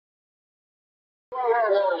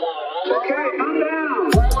Okay, calm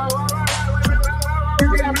down.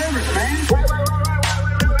 You got rivers, man.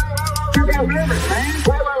 You got rivers, man.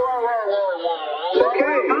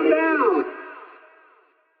 Okay, calm down.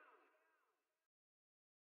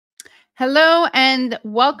 Hello and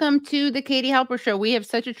welcome to the Katie Halper Show. We have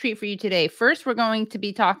such a treat for you today. First, we're going to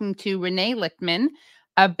be talking to Rene Lichtman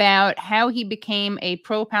about how he became a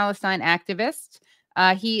pro-Palestine activist.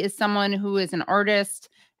 He is someone who is an artist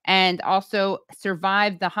and also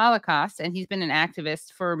survived the Holocaust, and he's been an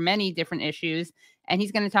activist for many different issues. And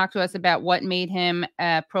he's going to talk to us about what made him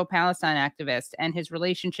a pro-Palestine activist and his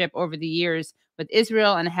relationship over the years with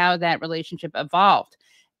Israel and how that relationship evolved.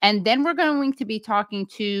 And then we're going to be talking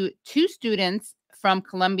to two students from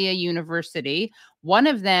Columbia University. One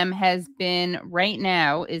of them has been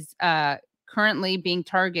is currently being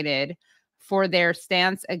targeted for their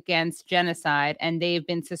stance against genocide, and they've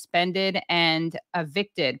been suspended and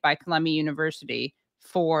evicted by Columbia University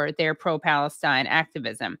for their pro-Palestine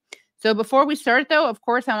activism. So before we start, though, of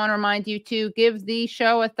course, I want to remind you to give the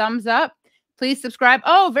show a thumbs up. Please subscribe.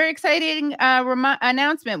 Oh, very exciting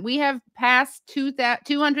announcement. We have passed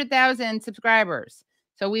 200,000 subscribers.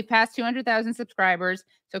 So we've passed 200,000 subscribers.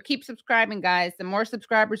 So keep subscribing, guys. The more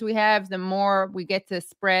subscribers we have, the more we get to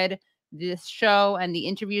spread this show and the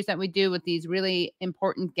interviews that we do with these really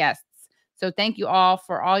important guests. So thank you all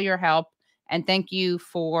for all your help. And thank you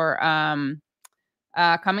for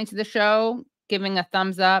coming to the show, giving a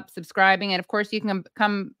thumbs up, subscribing. And of course, you can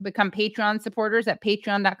become Patreon supporters at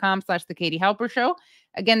patreon.com/The Katie Halper Show.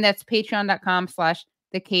 Again, that's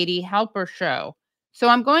patreon.com/The Katie Halper Show. So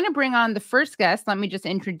I'm going to bring on the first guest. Let me just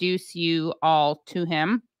introduce you all to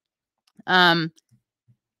him.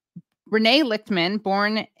 Rene Lichtman,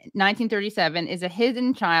 born 1937, is a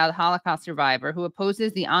hidden child Holocaust survivor who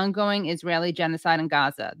opposes the ongoing Israeli genocide in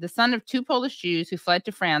Gaza. The son of two Polish Jews who fled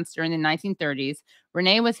to France during the 1930s,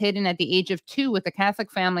 Rene was hidden at the age of 2 with a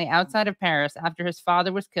Catholic family outside of Paris after his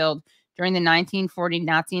father was killed during the 1940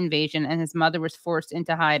 Nazi invasion and his mother was forced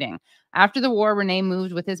into hiding. After the war, Rene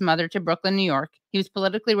moved with his mother to Brooklyn, New York. He was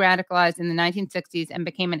politically radicalized in the 1960s and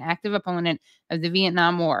became an active opponent of the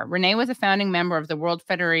Vietnam War. Rene was a founding member of the World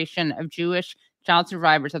Federation of Jewish Child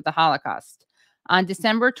Survivors of the Holocaust. On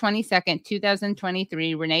December 22nd,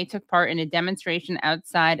 2023, Rene took part in a demonstration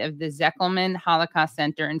outside of the Zeckelman Holocaust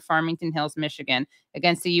Center in Farmington Hills, Michigan,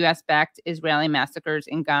 against the U.S.-backed Israeli massacres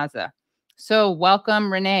in Gaza. So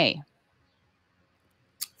welcome, Rene.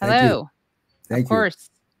 Hello. Thank you. Of course.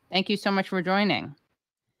 Thank you so much for joining.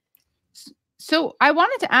 So I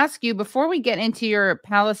wanted to ask you, before we get into your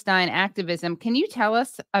Palestine activism, can you tell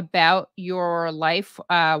us about your life,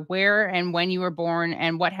 where and when you were born,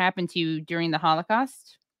 and what happened to you during the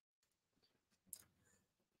Holocaust?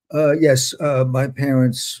 Yes, my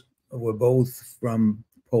parents were both from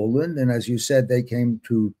Poland, and as you said, they came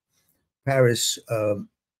to Paris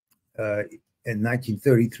in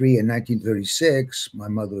 1933 and 1936, my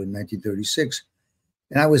mother in 1936,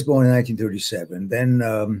 and I was born in 1937. Then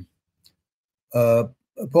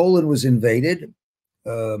Poland was invaded,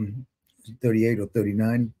 38 or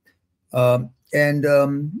 39. And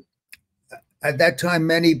at that time,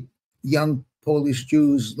 many young Polish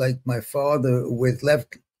Jews, like my father, with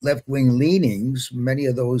left-wing leanings, many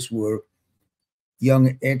of those were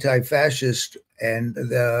young anti-fascist, and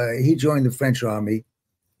he joined the French army.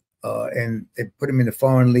 And they put him in the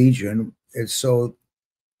Foreign Legion. And so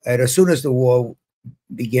as soon as the war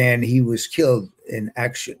began, he was killed in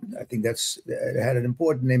action. I think it had an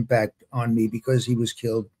important impact on me because he was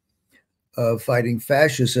killed fighting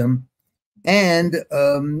fascism. And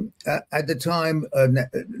at the time,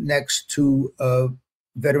 next to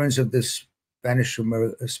veterans of the Spanish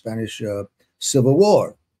Civil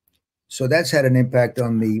War. So that's had an impact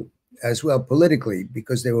on me as well politically,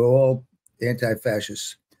 because they were all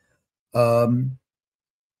anti-fascists. And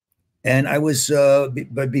I was,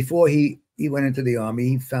 but before he went into the army,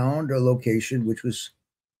 he found a location which was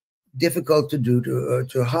difficult to do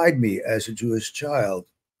to hide me as a Jewish child.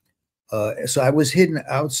 So I was hidden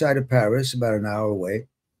outside of Paris, about an hour away.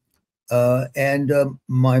 And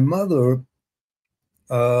my mother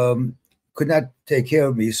could not take care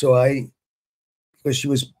of me. So because she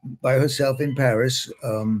was by herself in Paris.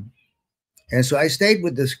 And so I stayed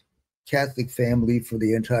with this Catholic family for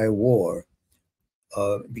the entire war,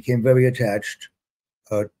 became very attached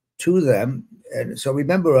to them. And so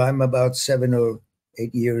remember, I'm about 7 or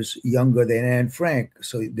 8 years younger than Anne Frank.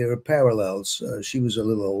 So there are parallels. She was a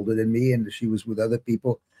little older than me and she was with other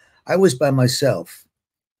people. I was by myself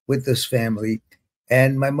with this family.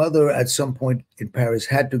 And my mother at some point in Paris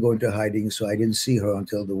had to go into hiding. So I didn't see her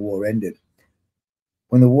until the war ended.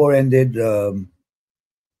 When the war ended,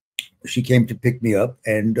 she came to pick me up,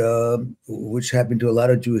 and which happened to a lot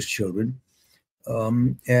of Jewish children.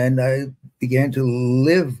 And I began to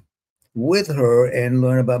live with her and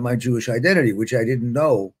learn about my Jewish identity, which I didn't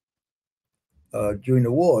know during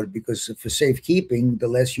the war, because for safekeeping, the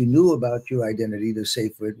less you knew about your identity, the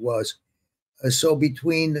safer it was. So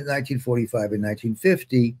between 1945 and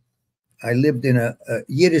 1950, I lived in a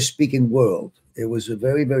Yiddish-speaking world. It was a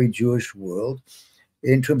very, very Jewish world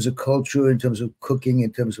in terms of culture, in terms of cooking,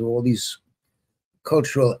 in terms of all these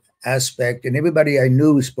cultural aspects. And everybody I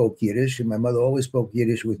knew spoke Yiddish, and my mother always spoke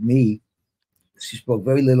Yiddish with me. She spoke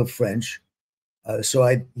very little French, so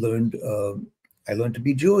I learned to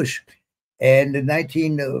be Jewish. And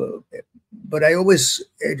in but I always,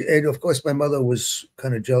 and of course, my mother was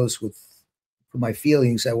kind of jealous for my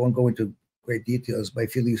feelings. I won't go into great details. My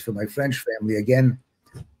feelings for my French family, again,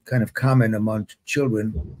 kind of common among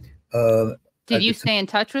children. Did you stay in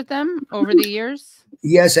touch with them over the years?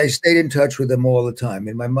 Yes, I stayed in touch with them all the time.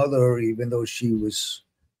 And my mother, even though she was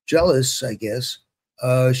jealous, I guess,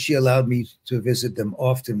 she allowed me to visit them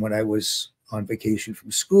often when I was on vacation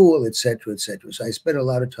from school, et cetera, et cetera. So I spent a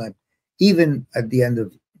lot of time, even at the end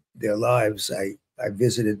of their lives, I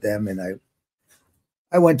visited them, and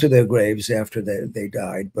I went to their graves after they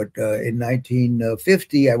died. But in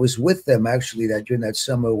 1950, I was with them actually during that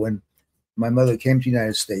summer when my mother came to the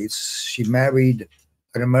United States. She married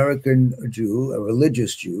an American Jew, a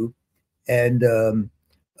religious Jew, and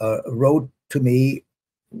wrote to me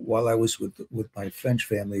while I was with my French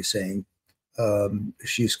family saying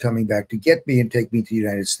she's coming back to get me and take me to the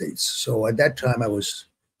United States. So at that time, I was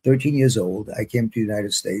 13 years old. I came to the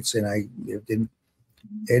United States, and I lived in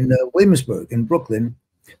Williamsburg, in Brooklyn.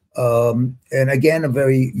 And again, a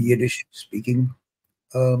very Yiddish-speaking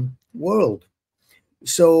world.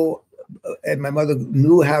 So, and my mother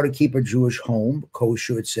knew how to keep a Jewish home,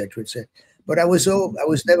 kosher, et cetera, et cetera. But I was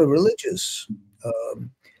never religious.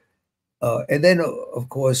 And then, of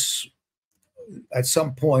course, at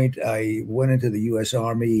some point, I went into the U.S.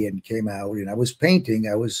 Army and came out, and I was painting.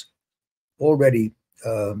 I was already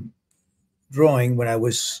drawing when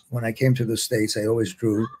I came to the States. I always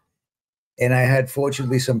drew. And I had,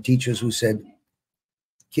 fortunately, some teachers who said,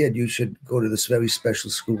 "Kid, you should go to this very special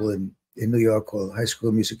school in New York called High School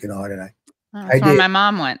of Music and Art." And I That's where did. my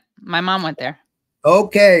mom went. My mom went there.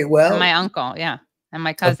 Okay, well. And my uncle, yeah. And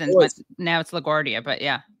my cousins went. Now it's LaGuardia, but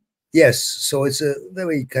yeah. Yes, so it's a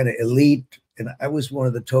very kind of elite. And I was one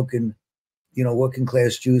of the token, working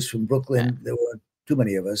class Jews from Brooklyn. Yeah. There weren't too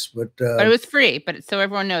many of us, but it was free. But so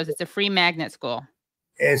everyone knows, it's a free magnet school.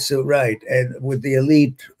 It's right. And with the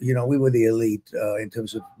elite, we were the elite in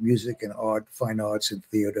terms of music and art, fine arts and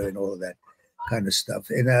theater and all of that kind of stuff.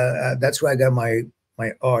 And that's where I got my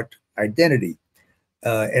art identity.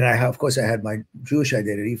 And of course, I had my Jewish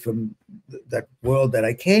identity from that world that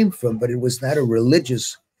I came from, but it was not a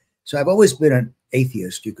religious. So I've always been an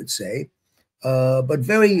atheist, you could say, but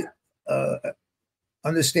very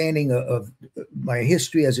understanding of my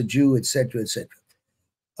history as a Jew, et cetera, et cetera.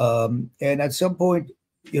 And at some point,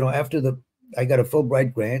 after I got a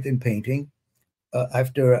Fulbright grant in painting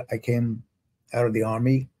after I came out of the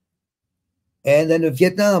Army. And then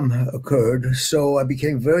Vietnam occurred. So I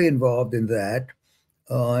became very involved in that.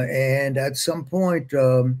 And at some point,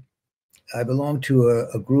 I belonged to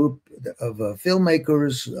a group of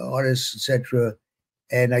filmmakers, artists, etc.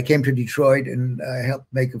 And I came to Detroit, and I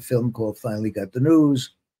helped make a film called Finally Got the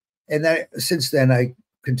News. And since then, I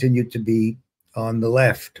continued to be on the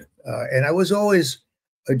left. And I was always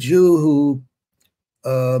a Jew who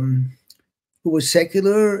was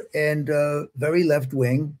secular and very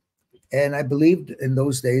left-wing. And I believed in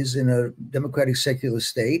those days in a democratic secular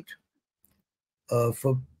state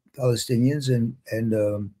for Palestinians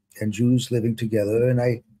and Jews living together. And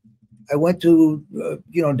I went to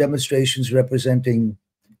demonstrations representing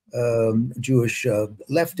Jewish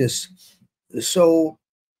leftists. So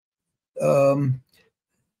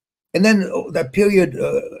and then that period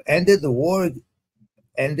ended, the war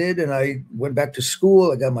ended, and I went back to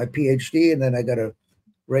school. I got my PhD, and then I got a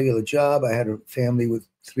regular job. I had a family with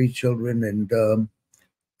 3 children,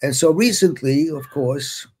 and so recently, of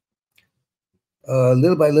course,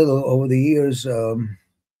 little by little over the years,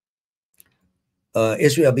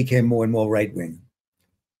 Israel became more and more right wing,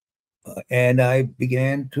 and I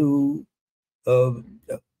began to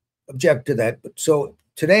object to that. But so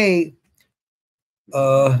today,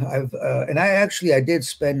 I did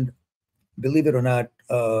spend, believe it or not,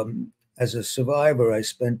 as a survivor, I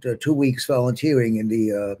spent 2 weeks volunteering in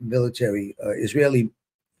the military, Israeli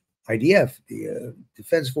IDF, the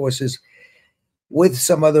Defense Forces, with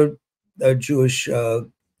some other Jewish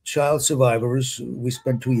child survivors. We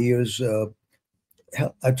spent 2 years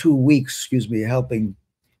 2 weeks, excuse me, helping.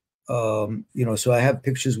 So I have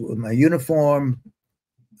pictures with my uniform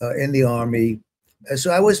in the army.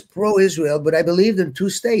 So I was pro-Israel, but I believed in two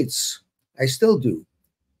states. I still do.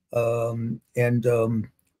 There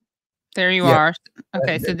you Yeah, are.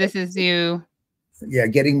 Okay, so this is you. yeah,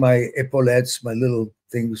 getting my epaulettes, my little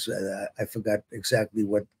things. I forgot exactly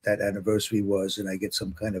what that anniversary was, and I get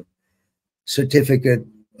some kind of certificate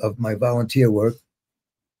of my volunteer work.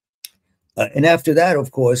 And after that,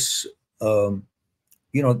 of course, as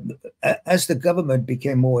the government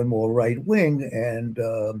became more and more right wing, and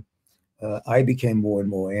I became more and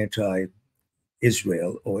more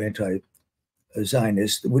anti-Israel or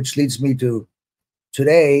anti-Zionist, which leads me to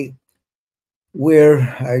today,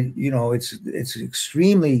 where it's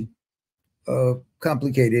extremely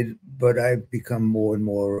complicated, but I've become more and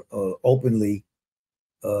more openly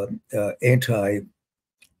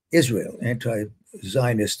anti-Israel,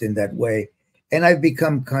 anti-Zionist in that way. And I've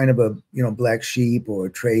become kind of a black sheep or a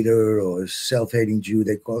traitor or a self-hating Jew.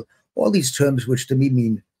 They call all these terms, which to me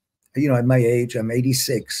mean, at my age, I'm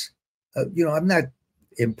 86. I'm not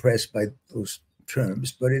impressed by those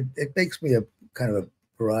terms, but it makes me a kind of a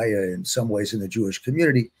pariah in some ways in the Jewish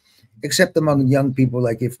community, except among young people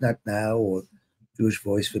like If Not Now or Jewish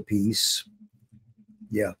Voice for Peace.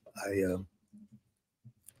 Yeah, I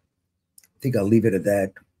think I'll leave it at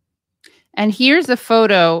that. And here's a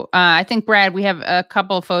photo. I think, Brad, we have a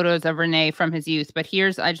couple of photos of Rene from his youth, but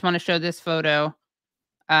I just want to show this photo.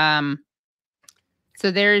 So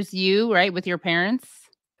there's you, right, with your parents?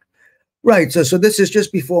 Right. So this is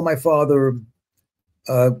just before my father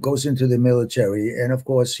goes into the military. And of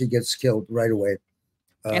course, he gets killed right away.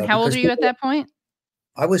 And how old are you at that point?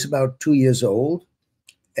 I was about 2 years old.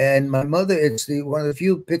 And my mother, it's one of the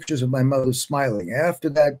few pictures of my mother smiling. After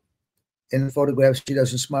that, in the photographs, she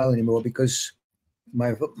doesn't smile anymore because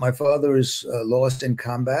my father is lost in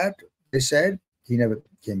combat, they said. He never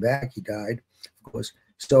came back. He died, of course.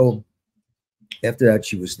 So after that,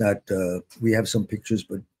 she was not, we have some pictures,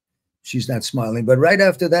 but she's not smiling. But right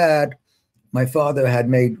after that, my father had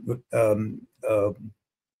made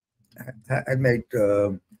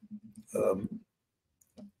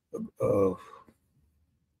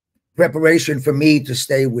preparation for me to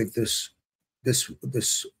stay with this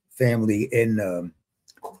family in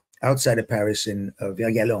outside of Paris in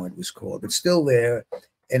Vergalon, it was called. It's still there,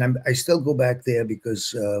 and I still go back there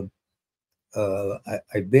because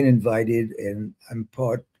I've been invited, and I'm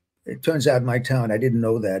part. It turns out my town, I didn't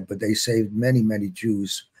know that, but they saved many, many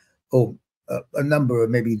Jews. A number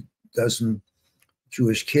of maybe dozen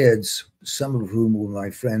Jewish kids, some of whom were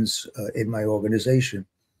my friends in my organization.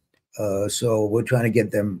 So we're trying to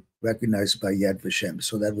get them recognized by Yad Vashem.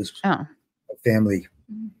 So that was a family.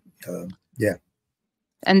 Yeah.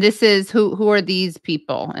 And this is who are these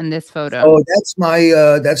people in this photo? Oh, that's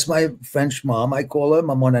my French mom. I call her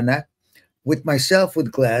Maman Nana, with myself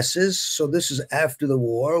with glasses. So this is after the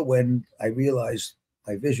war when I realized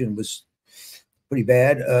my vision was pretty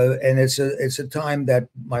bad. And it's a time that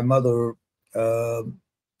my mother,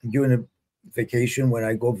 during a vacation when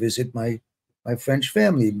I go visit my French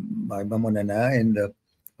family, my Maman Nana and her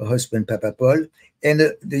husband Papa Paul, and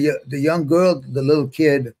the young girl, the little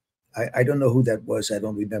kid. I don't know who that was. I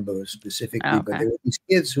don't remember specifically, but there were these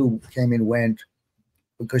kids who came and went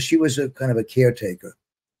because she was a kind of a caretaker.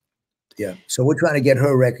 Yeah. So we're trying to get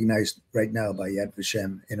her recognized right now by Yad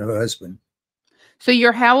Vashem and her husband. So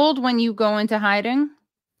you're how old when you go into hiding?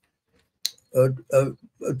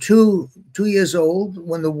 2 years old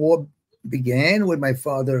when the war began with my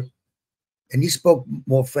father, and he spoke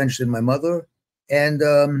more French than my mother. And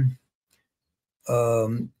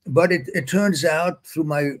but it turns out through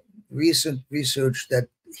my recent research that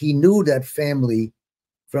he knew that family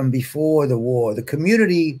from before the war. The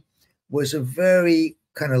community was a very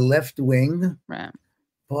kind of left-wing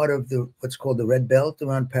part of what's called the Red Belt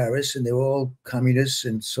around Paris, and they were all communists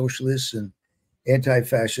and socialists and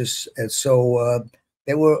anti-fascists, and so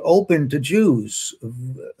they were open to Jews.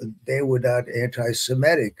 They were not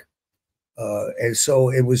anti-Semitic, and so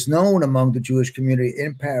it was known among the Jewish community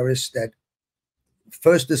in Paris that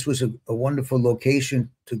first, this was a wonderful location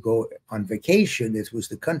to go on vacation. This was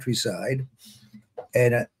the countryside.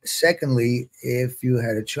 And secondly, if you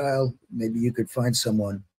had a child, maybe you could find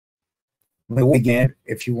someone. Again,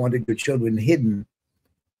 if you wanted your children hidden,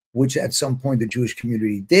 which at some point the Jewish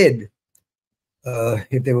community did,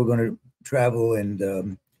 if they were going to travel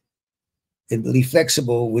and be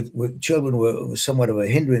flexible with children were somewhat of a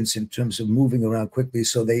hindrance in terms of moving around quickly.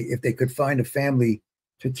 So if they could find a family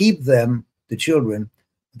to keep them, the children,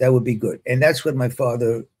 that would be good. And that's what my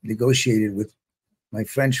father negotiated with my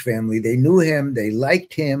French family. They knew him, they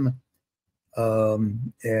liked him,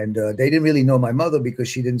 And they didn't really know my mother because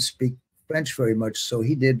she didn't speak French very much. So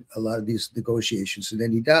he did a lot of these negotiations, and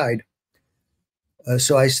then he died.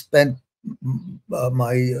 So I spent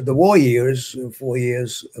the war years, 4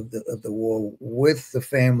 years of the war, with the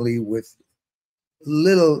family, with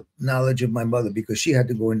little knowledge of my mother, because she had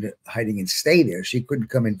to go into hiding and stay there. She couldn't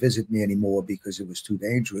come and visit me anymore because it was too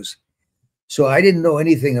dangerous. So I didn't know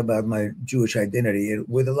anything about my Jewish identity. And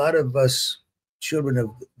with a lot of us children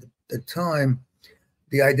of the time,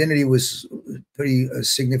 the identity was pretty a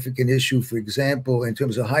significant issue. For example, in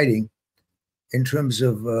terms of hiding, in terms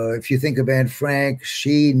of, if you think of Anne Frank,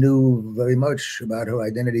 she knew very much about her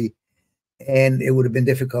identity, and it would have been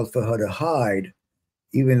difficult for her to hide,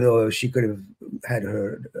 even though she could have had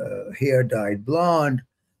her hair dyed blonde,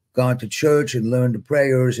 gone to church and learned the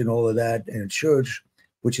prayers and all of that in church,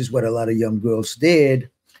 which is what a lot of young girls did.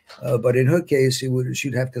 But in her case,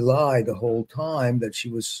 she'd have to lie the whole time that she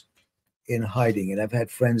was in hiding. And I've had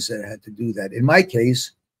friends that had to do that. In my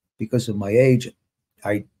case, because of my age,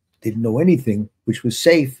 I didn't know anything, which was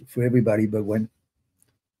safe for everybody. But when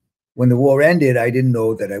the war ended, I didn't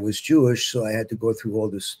know that I was Jewish. So I had to go through all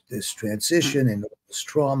this transition and all this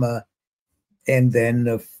trauma. And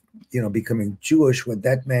then, becoming Jewish, what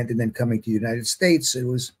that meant, and then coming to the United States, it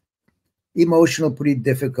was emotional, pretty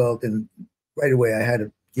difficult. And right away I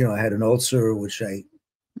had an ulcer, which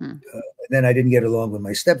and then I didn't get along with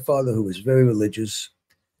my stepfather, who was very religious.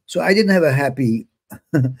 So I didn't have a happy,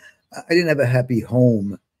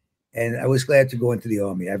 home. And I was glad to go into the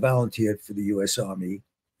Army. I volunteered for the U.S. Army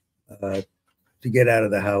to get out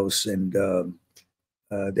of the house. And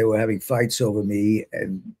they were having fights over me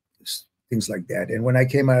and things like that. And when I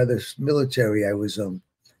came out of the military, I was on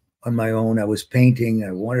my own. I was painting.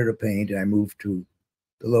 I wanted to paint, and I moved to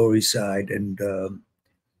the Lower East Side and,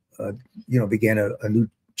 began a new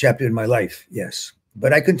chapter in my life. Yes.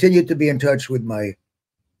 But I continued to be in touch with my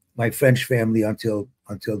French family until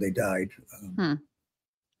they died.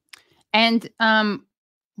 And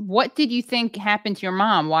what did you think happened to your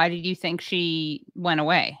mom? Why did you think she went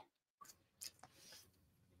away?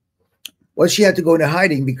 Well, she had to go into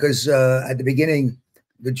hiding because at the beginning,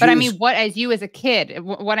 the Jews. But I mean, what, as you as a kid,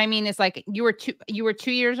 what I mean is, like, you were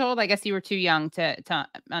 2 years old. I guess you were too young to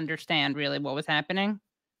understand really what was happening.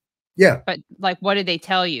 Yeah. But, like, what did they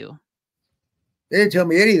tell you? They didn't tell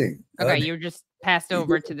me anything. Okay, you were just passed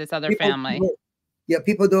over to this other family.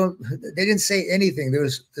 They didn't say anything.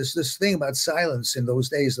 There's this thing about silence in those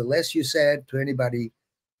days. The less you said to anybody,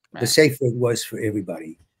 the safer it was for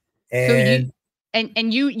everybody. And so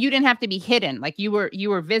you didn't have to be hidden. Like, you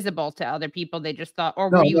were visible to other people. They just thought, or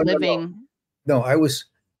were you living? No, I was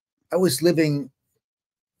living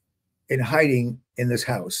in hiding in this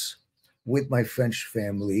house with my French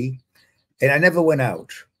family, and I never went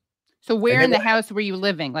out. So where in the house were you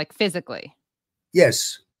living, like, physically?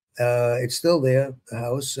 Yes. It's still there, the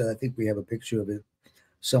house. I think we have a picture of it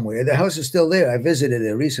somewhere. The house is still there. I visited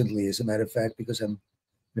it recently, as a matter of fact, because I'm in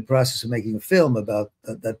the process of making a film about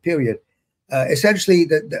that period. Essentially,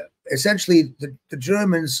 the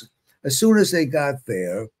Germans, as soon as they got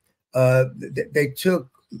there,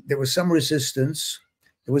 there was some resistance.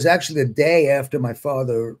 It was actually the day after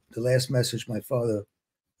the last message my father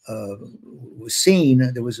was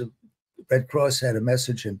seen. There was a Red Cross had a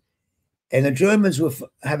message, and the Germans were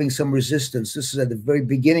having some resistance. This is at the very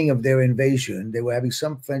beginning of their invasion. They were having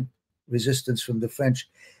some resistance from the French.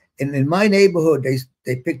 And in my neighborhood,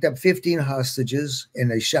 they picked up 15 hostages and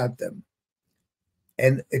they shot them.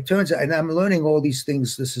 And it turns out, and I'm learning all these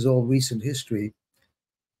things, this is all recent history,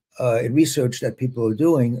 in research that people are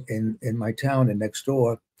doing in my town and next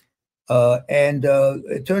door.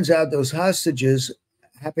 It turns out those hostages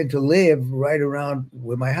happened to live right around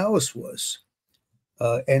where my house was.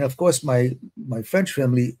 And of course, my French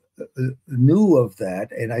family knew of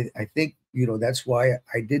that. And I think, that's why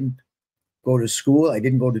I didn't go to school. I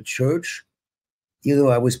didn't go to church, even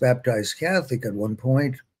though I was baptized Catholic at one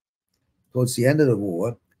point towards the end of the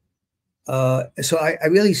war. So I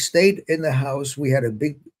really stayed in the house. We had a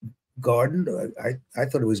big garden. I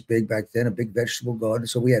thought it was big back then, a big vegetable garden.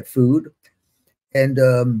 So we had food.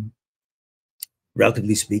 And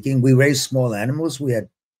relatively speaking, we raised small animals. We had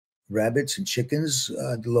rabbits and chickens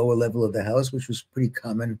at the lower level of the house, which was pretty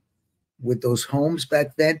common with those homes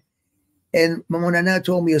back then. And Mama Nana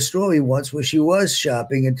told me a story once where she was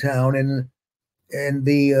shopping in town, and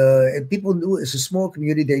people knew, it's a small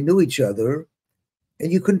community, they knew each other,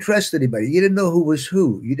 and you couldn't trust anybody. You didn't know who was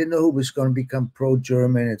who. You didn't know who was going to become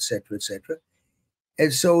pro-German, et cetera, et cetera.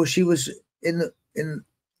 And so she was in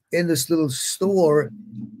this little store.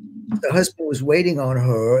 The husband was waiting on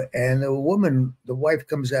her, and the wife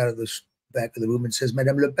comes out of the back of the room and says,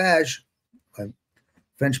 "Madame Lepage,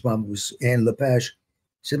 French mom was Anne Lepage.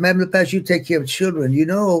 She said, Madame Lepage, you take care of children. You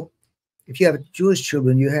know, if you have Jewish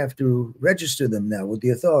children, you have to register them now with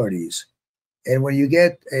the authorities. And when you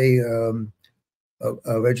get a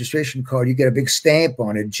registration card, you get a big stamp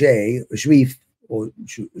on it, J, Juif, or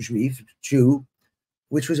Juif, Jew,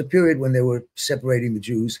 which was a period when they were separating the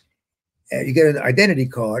Jews. And you get an identity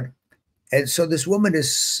card. And so this woman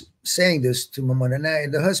is saying this to Mama Nana,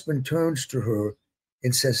 and the husband turns to her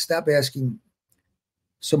and says, stop asking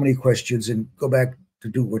so many questions and go back to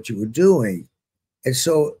do what you were doing. And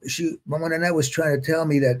so Mama Nana was trying to tell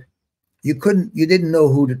me that you didn't know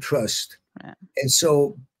who to trust. Yeah. And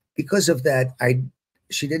so because of that,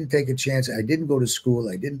 she didn't take a chance. I didn't go to school.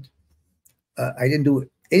 I didn't do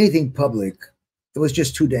anything public. It was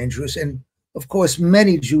just too dangerous. And of course,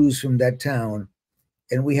 many Jews from that town,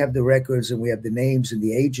 and we have the records and we have the names and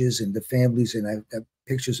the ages and the families, and I've got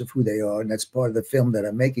pictures of who they are. And that's part of the film that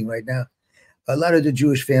I'm making right now. A lot of the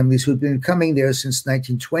Jewish families who've been coming there since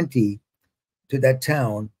 1920 to that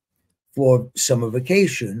town for summer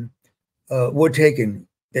vacation were taken.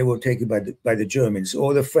 They were taken by the Germans,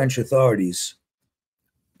 or the French authorities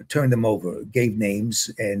turned them over, gave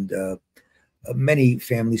names, and many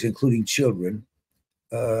families, including children,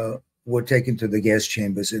 were taken to the gas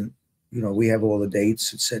chambers. And we have all the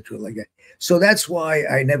dates, etc., like that. So that's why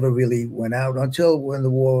I never really went out until when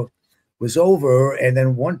the war was over. And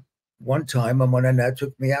then one time, Mama Nana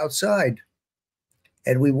took me outside,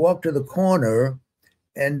 and we walked to the corner,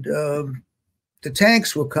 and the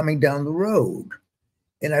tanks were coming down the road.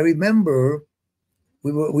 And I remember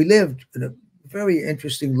we lived in a very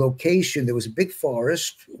interesting location. There was a big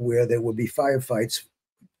forest where there would be firefights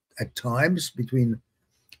at times between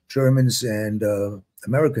Germans and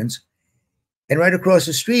Americans. And right across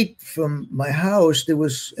the street from my house, there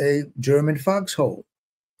was a German foxhole.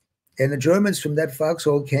 And the Germans from that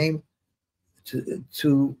foxhole came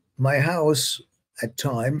to my house at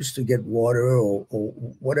times to get water or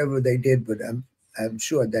whatever they did. But I'm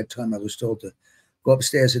sure at that time I was told to go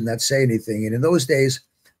upstairs and not say anything. And in those days,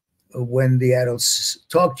 when the adults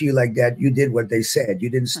talked to you like that, you did what they said. You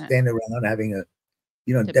didn't stand around having a,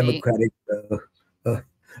 Debate. democratic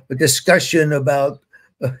a discussion about,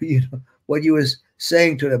 what you was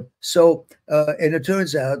saying to them. So, and it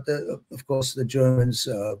turns out that, of course, the Germans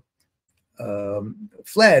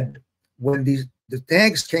fled when the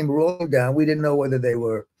tanks came rolling down. We didn't know whether they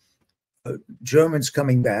were Germans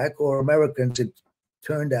coming back or Americans. It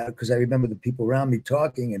turned out, because I remember the people around me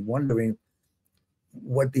talking and wondering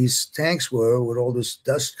what these tanks were with all this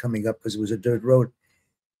dust coming up, because it was a dirt road,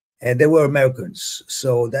 and they were Americans.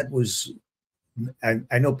 So that was,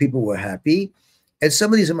 I know people were happy. And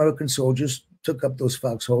some of these American soldiers took up those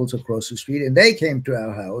foxholes across the street, and they came to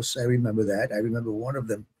our house. I remember that. I remember one of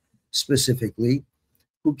them specifically,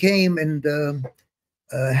 who came and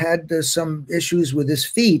had some issues with his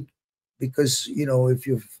feet, because if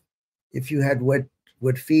you had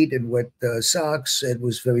wet feet and wet socks, it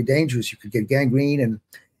was very dangerous. You could get gangrene, and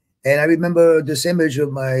I remember this image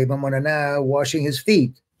of my Mama Nana washing his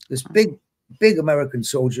feet. This big American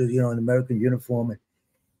soldier, in American uniform,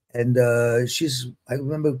 and I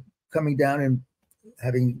remember coming down and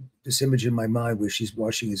having this image in my mind where she's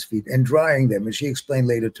washing his feet and drying them, and she explained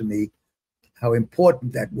later to me how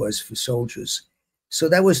important that was for soldiers. So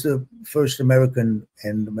that was the first American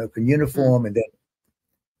uniform. And then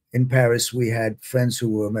in Paris, we had friends who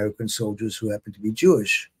were American soldiers who happened to be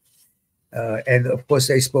Jewish. And of course,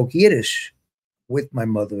 they spoke Yiddish with my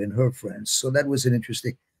mother and her friends. So that was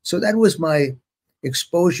so that was my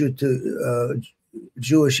exposure to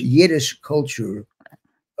Jewish Yiddish culture.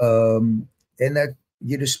 And that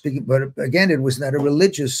Yiddish speaking, but again, it was not a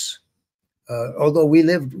religious, although we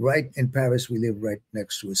lived right in Paris, we lived right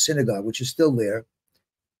next to a synagogue, which is still there,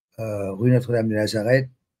 Rue Notre-Dame de Nazareth,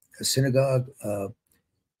 a synagogue.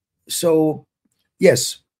 So,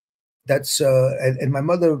 yes, that's, and my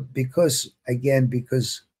mother, because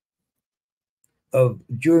of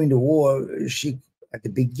during the war, at the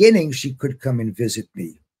beginning, she could come and visit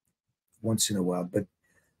me once in a while. But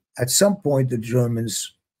at some point, the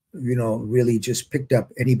Germans, really just picked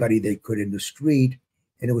up anybody they could in the street,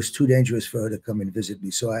 and it was too dangerous for her to come and visit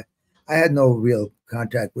me. So I had no real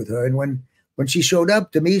contact with her. And when she showed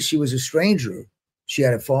up to me, she was a stranger. She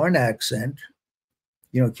had a foreign accent.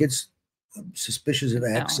 Kids suspicious of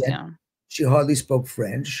accent. Yeah. She hardly spoke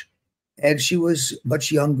French, and she was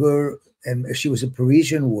much younger, and she was a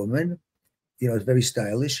Parisian woman, very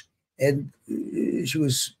stylish, and she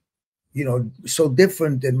was, so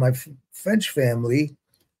different than my French family.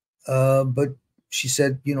 But she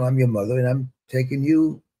said, I'm your mother, and I'm taking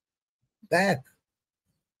you back.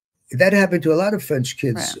 that happened to a lot of French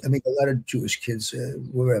kids. Right. I mean, a lot of Jewish kids,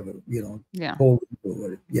 wherever, Yeah. Poland or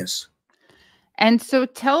whatever. Yes. And so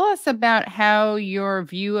tell us about how your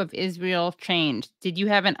view of Israel changed. Did you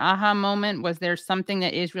have an aha moment? Was there something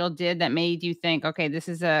that Israel did that made you think, okay, this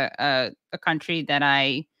is a country that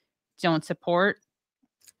I don't support,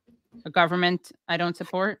 a government I don't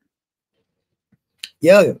support?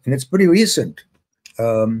 Yeah, and it's pretty recent.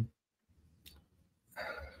 When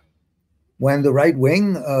the right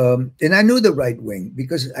wing, and I knew the right wing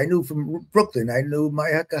because I knew from Brooklyn, I knew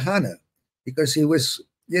Maya Kahana because he was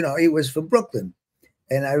from Brooklyn.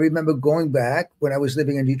 And I remember going back when I was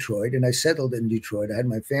living in Detroit and I settled in Detroit. I had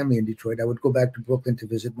my family in Detroit. I would go back to Brooklyn to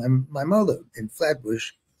visit my mother in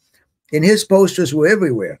Flatbush. And his posters were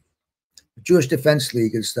everywhere, Jewish Defense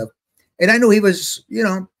League and stuff. And I knew he was,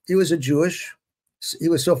 he was he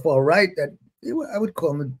was so far right that I would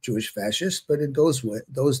call him a Jewish fascist. But in those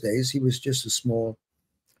days, he was just a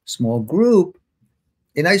small group.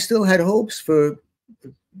 And I still had hopes for,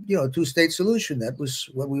 a two-state solution. That was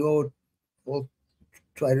what we all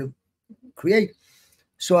try to create.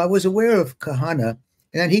 So I was aware of Kahana,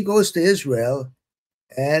 and then he goes to Israel,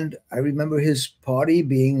 and I remember his party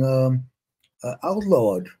being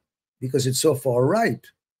outlawed because it's so far right.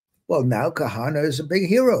 Well, now Kahana is a big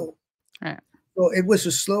hero. Right. So it was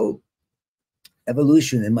a slow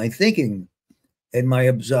evolution in my thinking and my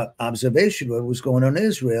observation of what was going on in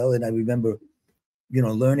Israel. And I remember,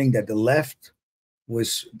 learning that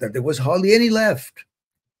that there was hardly any left.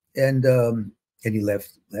 And any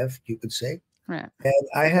left, you could say. Right. And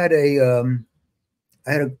I had a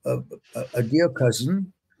dear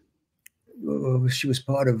cousin. She was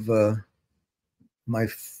part of my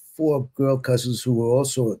 4 girl cousins who were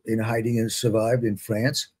also in hiding and survived in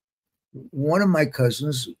France. One of my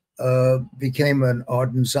cousins became an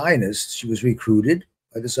ardent Zionist. She was recruited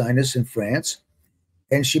by the Zionists in France,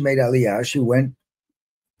 and she made Aliyah. She went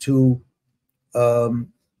to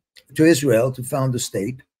Israel to found the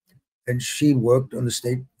state. And she worked in the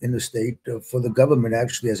state for the government,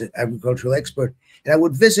 actually, as an agricultural expert. And I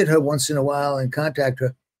would visit her once in a while and contact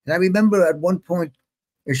her. And I remember at one point,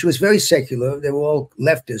 and she was very secular. They were all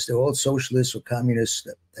leftists. They were all socialists or communists,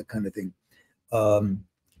 that kind of thing. And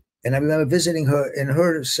I remember visiting her and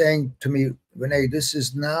her saying to me, Rene, this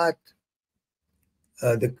is not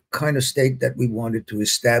the kind of state that we wanted to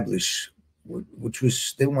establish, which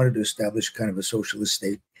was, they wanted to establish kind of a socialist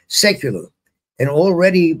state, secular. And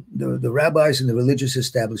already the rabbis and the religious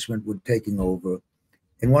establishment were taking over.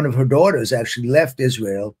 And one of her daughters actually left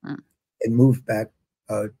Israel and moved back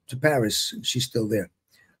to Paris. She's still there.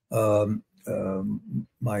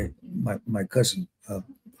 My cousin,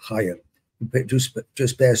 Chaya,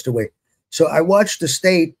 just passed away. So I watched the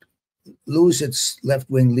state lose its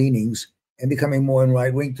left-wing leanings and becoming more in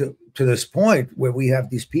right-wing to this point where we have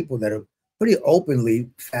these people that are pretty openly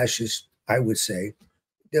fascist, I would say.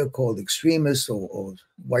 They're called extremists or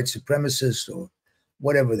white supremacists or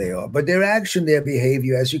whatever they are. But their action, their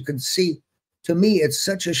behavior, as you can see, to me, it's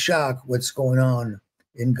such a shock what's going on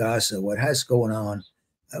in Gaza, what has gone on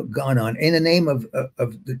in the name of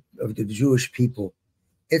the Jewish people.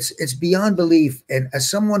 It's beyond belief. And as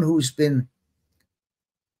someone who's been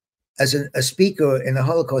as a speaker in the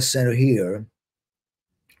Holocaust Center here,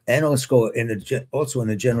 and also in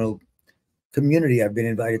the general community, I've been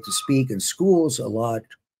invited to speak in schools a lot.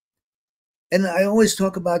 And I always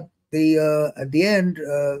talk about at the end,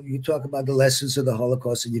 you talk about the lessons of the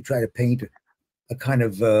Holocaust and you try to paint a kind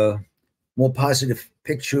of more positive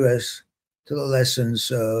picture as to the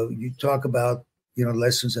lessons. You talk about,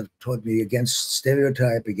 lessons have taught me against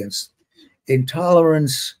stereotype, against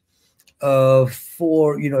intolerance,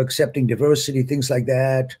 for, accepting diversity, things like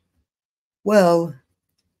that. Well,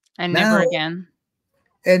 and now, never again.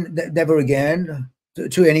 And never again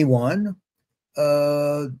to anyone.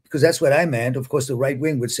 Because that's what I meant. Of course, the right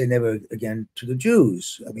wing would say never again to the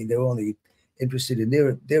Jews. I mean, they're only interested in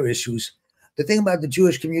their issues. The thing about the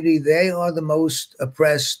Jewish community, they are the most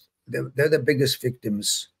oppressed. They're the biggest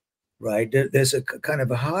victims, right? There's a kind of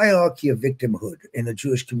a hierarchy of victimhood in the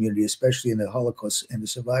Jewish community, especially in the Holocaust and the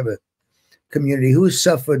survivor community, who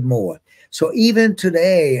suffered more. So even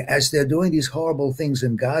today, as they're doing these horrible things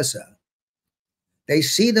in Gaza, they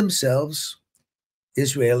see themselves,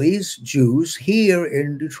 Israelis, Jews, here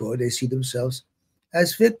in Detroit, they see themselves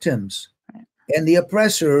as victims. And the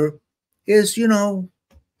oppressor is,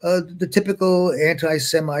 the typical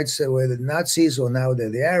anti-Semites that were the Nazis, or now they're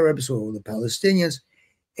the Arabs or the Palestinians,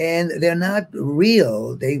 and they're not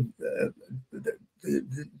real. The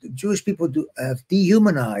Jewish people have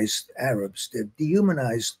dehumanized Arabs. They've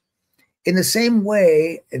dehumanized in the same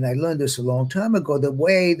way, and I learned this a long time ago, the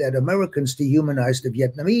way that Americans dehumanized the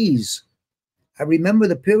Vietnamese. I remember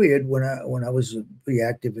the period when I was pretty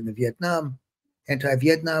active in the Vietnam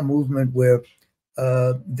anti-Vietnam movement, where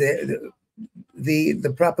the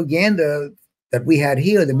propaganda that we had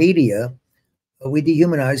here, the media, we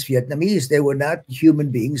dehumanized Vietnamese. They were not human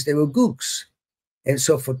beings; they were gooks. And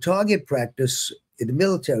so, for target practice in the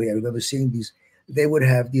military, I remember seeing these. They would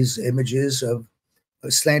have these images of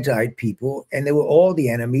slant-eyed people, and they were all the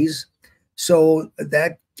enemies. So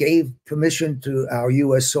that gave permission to our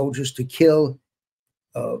U.S. soldiers to kill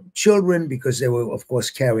children because they were, of course,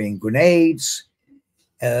 carrying grenades,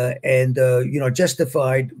 and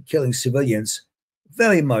justified killing civilians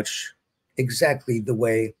very much exactly the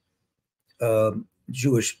way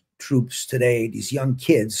Jewish troops today, these young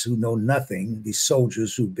kids who know nothing, these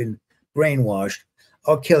soldiers who've been brainwashed,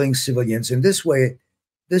 are killing civilians. In this way,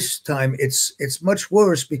 this time it's much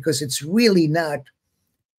worse because it's really not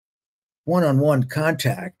one-on-one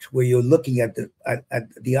contact where you're looking at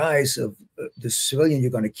the eyes of the civilian you're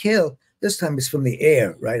going to kill. This time it's from the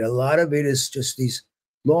air, right? A lot of it is just these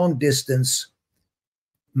long-distance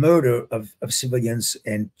murder of civilians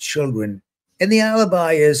and children. And the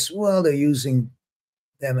alibi is, well, they're using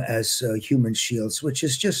them as human shields, which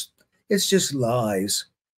is just lies.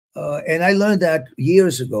 And I learned that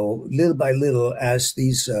years ago, little by little, as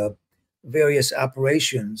these various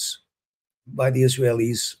operations by the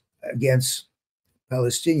Israelis against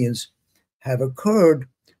Palestinians have occurred,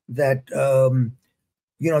 that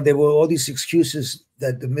there were all these excuses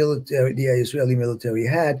that the Israeli military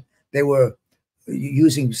had. They were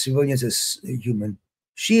using civilians as human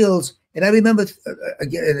shields. And I remember,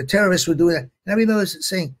 again, the terrorists were doing that. And I remember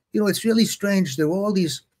saying, it's really strange. There were all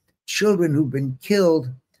these children who've been killed,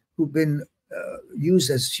 who've been used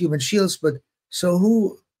as human shields. But so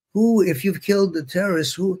who, if you've killed the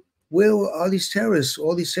terrorists, where are these terrorists,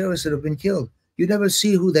 all these terrorists that have been killed? You never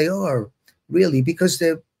see who they are, really, because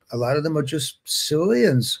a lot of them are just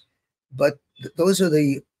civilians. But those are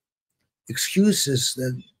the excuses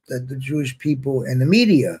that the Jewish people and the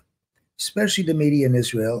media, especially the media in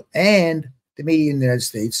Israel and the media in the United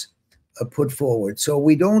States, put forward. So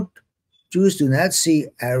Jews do not see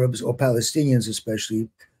Arabs or Palestinians especially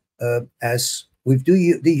as we've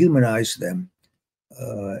dehumanized them.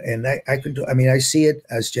 And I see it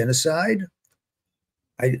as genocide.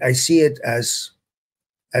 I see it as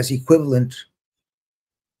equivalent.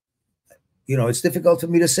 It's difficult for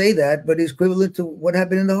me to say that, but it's equivalent to what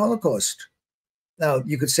happened in the Holocaust. Now,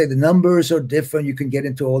 you could say the numbers are different. You can get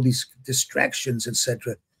into all these distractions,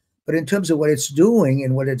 etc. But in terms of what it's doing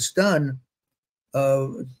and what it's done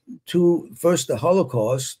to first the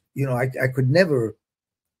Holocaust, I could never,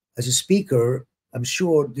 as a speaker, I'm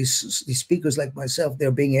sure these speakers like myself,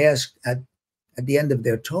 they're being asked at the end of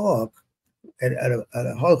their talk at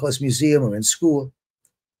a Holocaust museum or in school,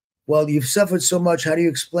 well, you've suffered so much. How do you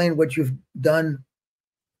explain what you've done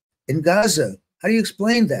in Gaza? How do you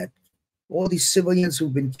explain that? All these civilians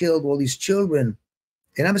who've been killed, all these children,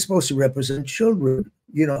 and I'm supposed to represent children.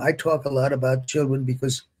 I talk a lot about children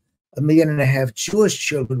because 1.5 million Jewish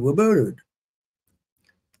children were murdered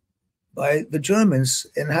by the Germans.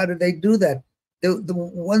 And how did they do that?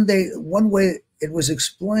 One way it was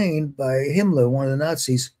explained by Himmler, one of the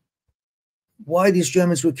Nazis, why these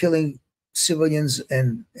Germans were killing civilians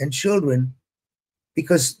and children,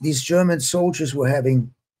 because these German soldiers were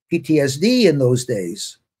having PTSD in those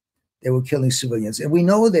days. They were killing civilians. And we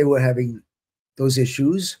know they were having those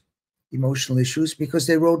issues, emotional issues, because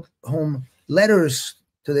they wrote home letters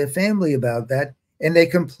to their family about that. And they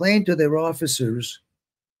complained to their officers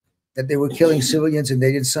that they were killing civilians and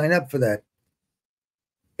they didn't sign up for that.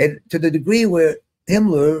 And to the degree where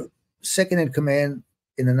Himmler, second in command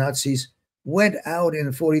in the Nazis, went out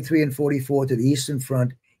in 43 and 44 to the Eastern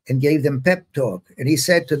Front and gave them pep talk. And he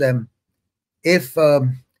said to them, if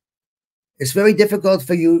it's very difficult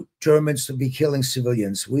for you Germans to be killing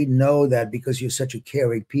civilians. We know that because you're such a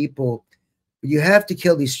caring people. But you have to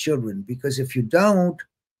kill these children, because if you don't,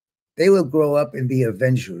 they will grow up and be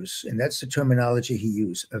avengers. And that's the terminology he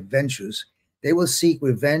used, avengers. They will seek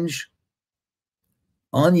revenge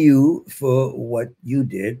on you for what you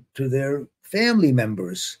did to their family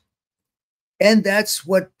members. And that's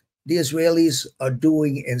what the Israelis are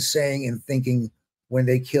doing and saying and thinking when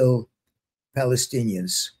they kill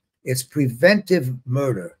Palestinians. It's preventive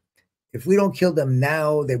murder. If we don't kill them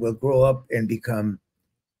now, they will grow up and become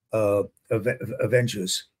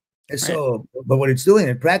avengers. And so, but what it's doing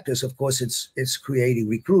in practice, of course, it's creating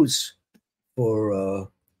recruits for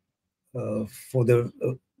the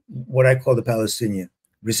what I call the Palestinian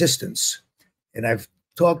resistance. And I've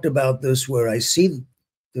talked about this, where I see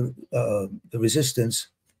the resistance,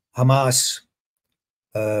 Hamas,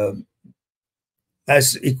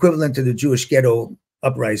 as equivalent to the Jewish ghetto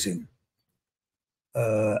uprising.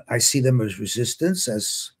 I see them as resistance,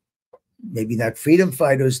 as maybe not freedom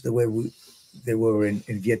fighters the way they were in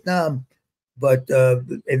Vietnam, but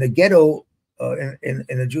in the ghetto, in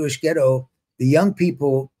the Jewish ghetto, the young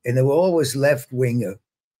people, and they were always left-wing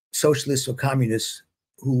socialists or communists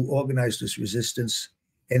who organized this resistance,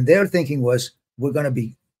 and their thinking was, we're going to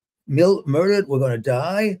be murdered, we're going to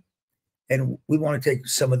die, and we want to take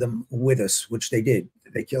some of them with us, which they did.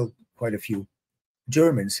 They killed quite a few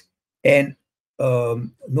Germans. And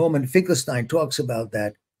Norman Finkelstein talks about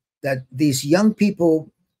that these young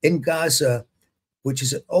people in Gaza, which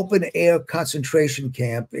is an open-air concentration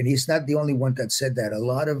camp, and he's not the only one that said that. A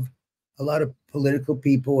lot of political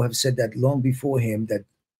people have said that long before him, that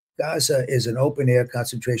Gaza is an open-air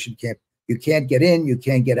concentration camp. You can't get in, you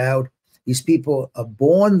can't get out. These people are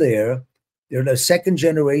born there. They're the second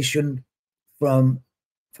generation from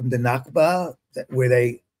the Nakba, where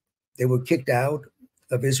they were kicked out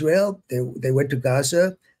of Israel. They went to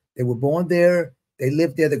Gaza. They were born there. They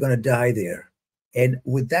lived there. They're going to die there. And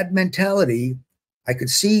with that mentality, I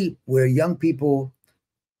could see where young people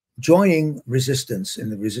joining resistance,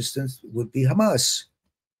 and the resistance would be Hamas.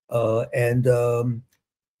 And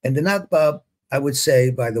the Nakba, I would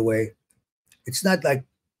say, by the way, it's not like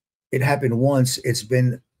it happened once. It's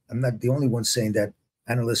been, I'm not the only one saying that.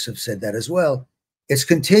 Analysts have said that as well. It's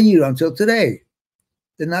continued until today.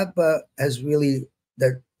 The Nakba has really,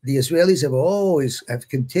 that the Israelis have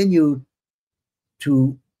continued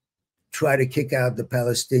to try to kick out the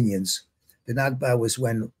Palestinians. The Nakba was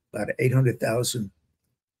when about 800,000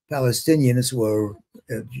 Palestinians were,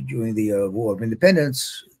 during the War of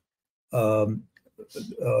Independence, all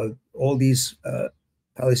these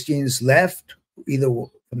Palestinians left, either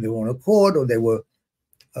from their own accord, or there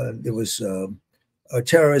was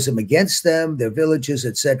terrorism against them, their villages,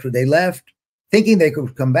 etc. They left, thinking they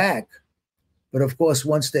could come back. But of course,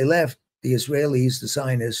 once they left, the Israelis, the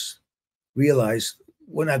Zionists, realized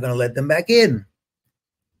we're not going to let them back in.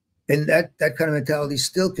 And that kind of mentality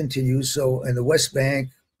still continues. So in the West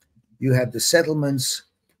Bank, you have the settlements,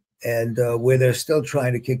 and where they're still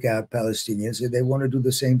trying to kick out Palestinians, and they want to do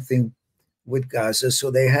the same thing with Gaza. So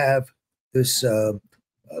they have this, the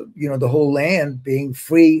whole land being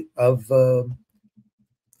free of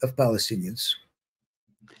Palestinians.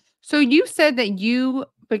 So you said that you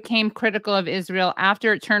became critical of Israel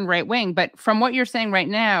after it turned right wing, but from what you're saying right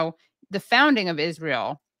now, the founding of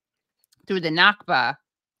Israel through the Nakba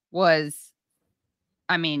was,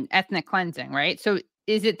 ethnic cleansing, right? So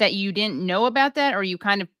is it that you didn't know about that, or you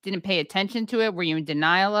kind of didn't pay attention to it? Were you in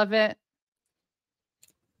denial of it?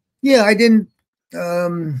 Yeah, I didn't.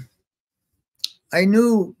 I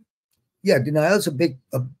knew. Yeah, denial is a big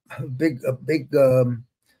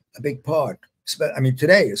part.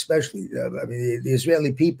 Today especially. The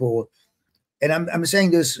Israeli people, and I'm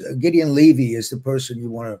saying this. Gideon Levy is the person you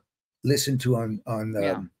want to listen to on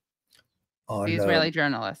the Israeli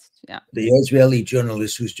journalist. Yeah, the Israeli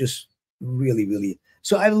journalist who's just really, really.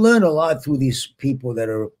 So I've learned a lot through these people that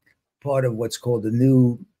are part of what's called the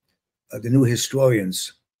new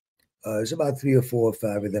historians. There's about 3 or 4 or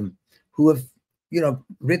 5 of them who have,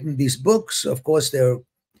 written these books. Of course, they're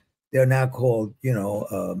now called,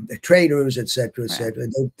 traders, et cetera, et cetera.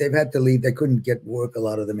 Right. They've had to leave. They couldn't get work. A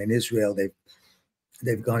lot of them in Israel.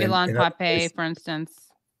 They've gone. Ilan Pappé, for instance.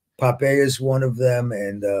 Pappé is one of them,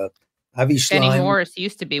 and Avi Schleim. Benny Morris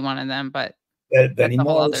used to be one of them, but Benny that's a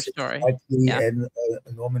whole Morris, other story. Exactly, yeah. And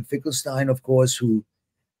Norman Finkelstein, of course, who,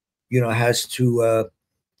 has to.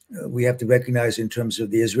 We have to recognize in terms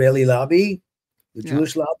of the Israeli lobby, the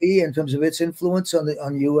Jewish lobby, in terms of its influence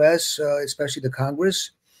on U.S., especially the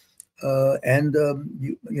Congress, and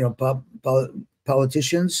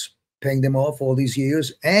politicians paying them off all these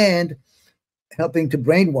years and helping to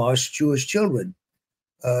brainwash Jewish children.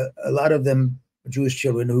 A lot of them, Jewish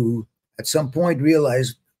children, who at some point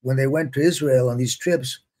realized when they went to Israel on these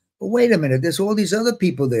trips, well, wait a minute, there's all these other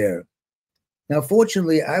people there. Now,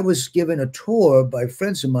 fortunately, I was given a tour by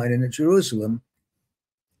friends of mine in Jerusalem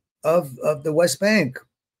of the West Bank.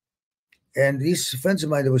 And these friends of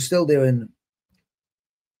mine that were still there in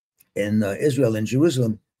Israel and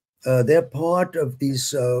Jerusalem, they're part of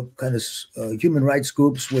these kind of human rights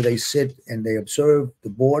groups where they sit and they observe the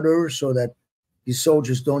border so that these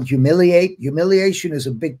soldiers don't humiliate. Humiliation is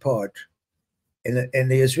a big part. And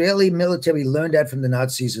the Israeli military learned that from the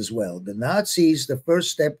Nazis as well. The Nazis, the first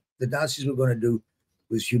step the Nazis were going to do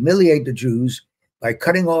was humiliate the Jews by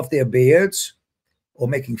cutting off their beards or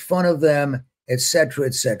making fun of them, etc.,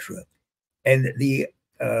 etc. And the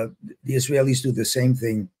the Israelis do the same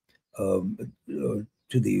thing to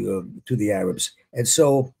the Arabs, and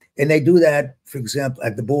so they do that, for example,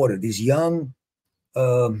 at the border. These young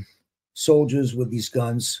soldiers with these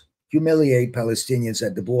guns humiliate Palestinians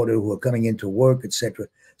at the border who are coming into work, etc.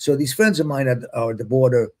 So these friends of mine are at the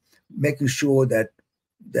border, making sure that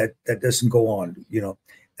doesn't go on,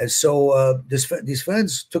 And so these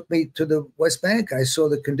friends took me to the West Bank. I saw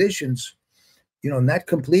the conditions, not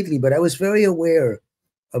completely, but I was very aware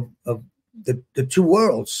of the two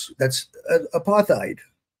worlds. That's apartheid.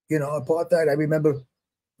 Apartheid. I remember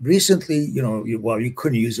recently, you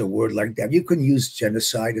couldn't use a word like that. You couldn't use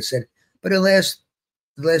genocide. It said, but in the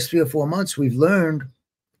last 3 or 4 months, we've learned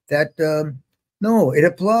that no, it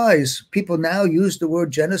applies. People now use the word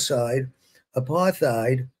genocide,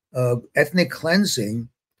 apartheid, ethnic cleansing,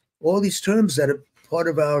 all these terms that are part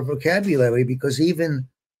of our vocabulary, because even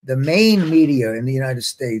the main media in the United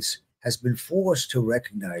States has been forced to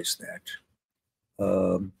recognize that.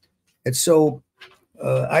 And so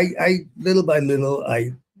I little by little,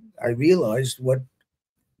 I realized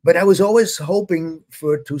but I was always hoping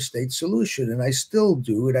for a two-state solution, and I still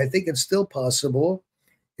do, and I think it's still possible.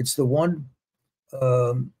 It's the one,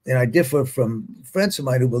 and I differ from friends of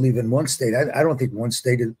mine who believe in one state. I don't think one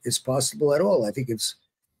state is possible at all. I think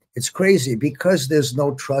it's crazy, because there's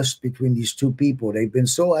no trust between these two people. They've been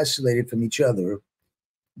so isolated from each other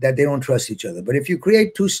that they don't trust each other. But if you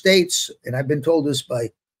create two states, and I've been told this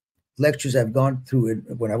by lectures I've gone through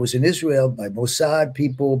when I was in Israel, by Mossad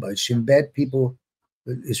people, by Shin Bet people,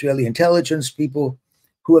 Israeli intelligence people,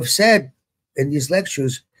 who have said in these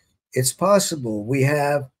lectures, it's possible. We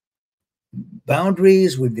have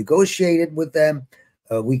boundaries, we've negotiated with them.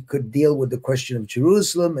 We could deal with the question of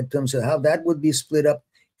Jerusalem in terms of how that would be split up.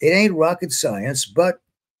 It ain't rocket science, but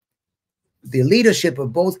the leadership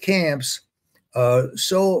of both camps are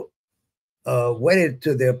so wedded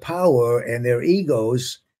to their power and their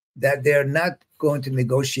egos that they're not going to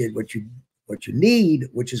negotiate what you need,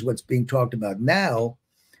 which is what's being talked about now,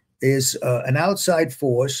 is an outside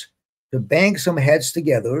force to bang some heads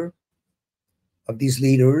together of these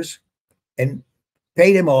leaders and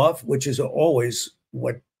pay them off, which is always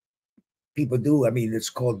what people do. I mean, it's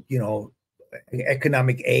called,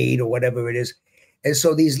 economic aid or whatever it is. And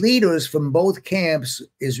so these leaders from both camps,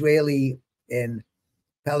 Israeli and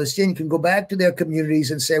Palestinian, can go back to their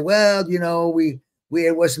communities and say, well,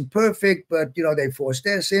 it wasn't perfect, but, they forced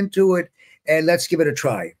us into it, and let's give it a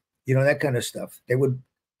try. That kind of stuff. They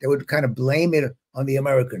would kind of blame it on the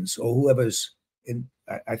Americans or whoever's in.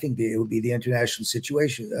 I think it would be the international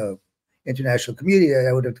situation, international community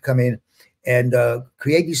that would have to come in and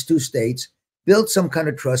create these two states, build some kind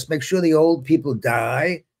of trust, make sure the old people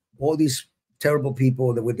die, all these terrible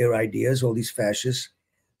people with their ideas, all these fascists.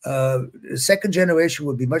 The second generation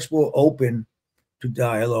would be much more open to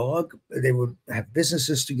dialogue. They would have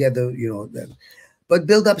businesses together, but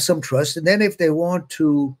build up some trust. And then if they want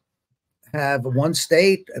to have one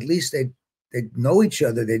state, at least they'd know each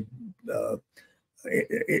other.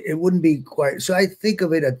 It wouldn't be quite. So I think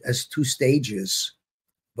of it as two stages.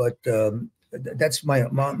 But that's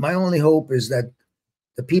my only hope, is that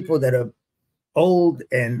the people that are old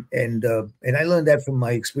and I learned that from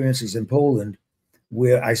my experiences in Poland,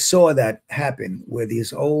 where I saw that happen, where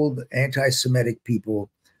these old anti-Semitic people,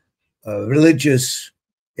 religious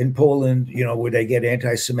in Poland, where they get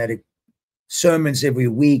anti-Semitic sermons every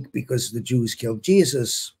week because the Jews killed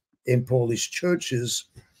Jesus in Polish churches.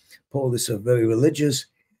 Polish are very religious,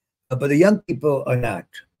 but the young people are not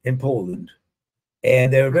in Poland.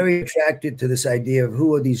 And they're very attracted to this idea of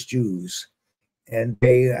who are these Jews. And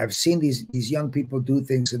I've seen these young people do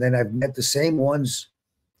things, and then I've met the same ones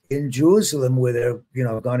in Jerusalem where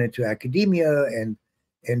they're, gone into academia and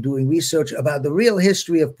doing research about the real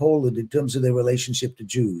history of Poland in terms of their relationship to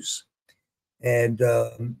Jews. And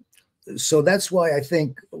so that's why I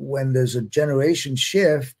think when there's a generation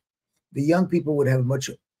shift, the young people would have a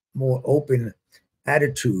much more open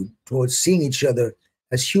attitude towards seeing each other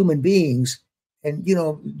as human beings and,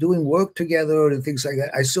 doing work together and things like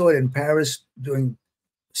that. I saw it in Paris during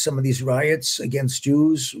some of these riots against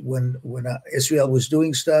Jews when Israel was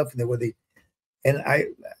doing stuff, and there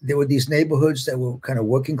were these neighborhoods that were kind of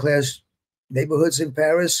working class neighborhoods in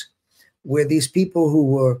Paris, where these people who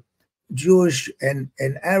were Jewish and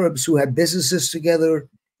Arabs who had businesses together,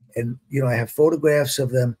 and I have photographs of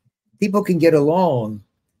them. People can get along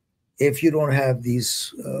if you don't have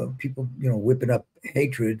these people whipping up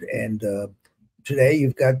hatred. And today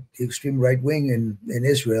you've got the extreme right wing in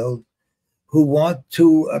Israel who want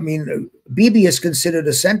to. I mean, Bibi is considered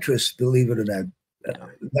a centrist, believe it or not.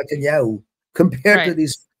 Netanyahu compared to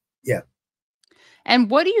these. Yeah. And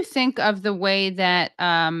what do you think of the way that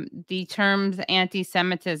the terms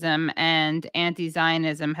anti-Semitism and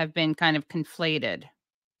anti-Zionism have been kind of conflated?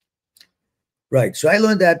 Right. So I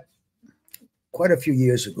learned that quite a few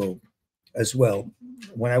years ago as well,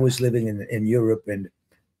 when I was living in Europe, and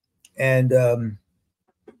the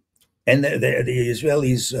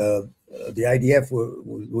Israelis, the IDF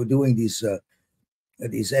were doing these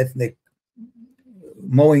ethnic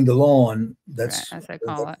mowing the lawn. That's As I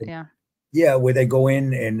call it, yeah. Yeah, where they go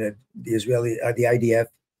in and the Israeli, the IDF,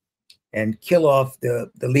 and kill off the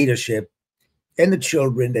leadership and the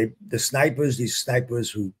children. These snipers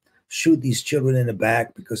who shoot these children in the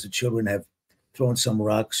back because the children have thrown some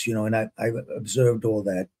rocks, and I observed all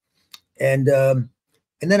that. And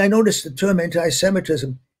then I noticed the term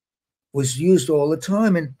anti-Semitism was used all the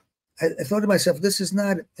time. And I thought to myself, this is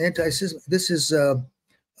not anti-Semitism. This is,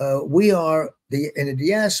 we are, in the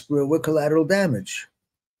diaspora, we're collateral damage.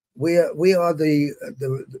 We are the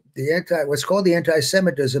what's called the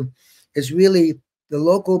anti-Semitism is really the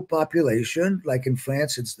local population, like in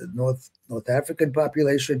France, it's the North African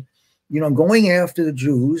population, going after the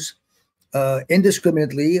Jews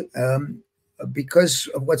indiscriminately because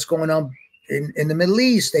of what's going on in the Middle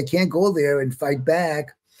East. They can't go there and fight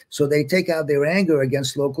back, so they take out their anger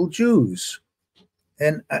against local Jews,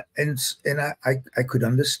 and I could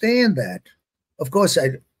understand that. Of course,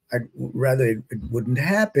 I'd rather it wouldn't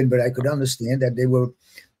happen, but I could understand that they were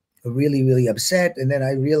really, really upset. And then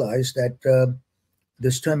I realized that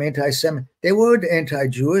this term anti-Semitic, they weren't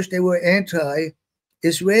anti-Jewish, they were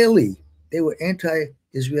anti-Israeli. They were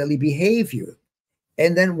anti-Israeli behavior.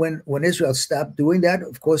 And then when Israel stopped doing that,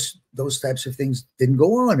 of course, those types of things didn't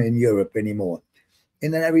go on in Europe anymore.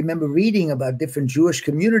 And then I remember reading about different Jewish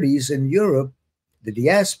communities in Europe, the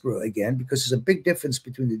diaspora again, because there's a big difference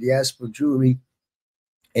between the diaspora Jewry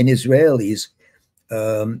and Israelis.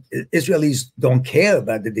 Israelis don't care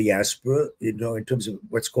about the diaspora, in terms of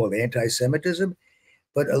what's called anti-Semitism.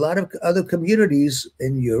 But a lot of other communities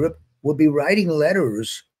in Europe will be writing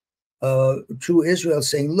letters to Israel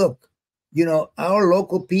saying, look, our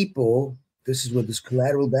local people, this is where this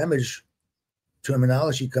collateral damage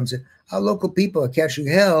terminology comes in, our local people are catching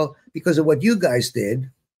hell because of what you guys did.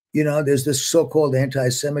 There's this so-called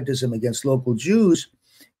anti-Semitism against local Jews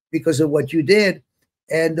because of what you did.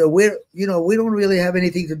 And we don't really have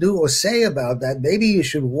anything to do or say about that. Maybe you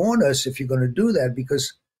should warn us if you're going to do that,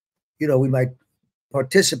 because, we might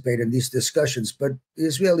participate in these discussions. But the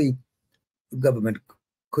Israeli government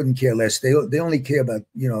couldn't care less. They only care about,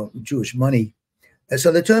 Jewish money. And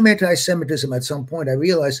so the term anti-Semitism, at some point, I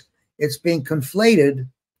realized it's being conflated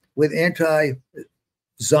with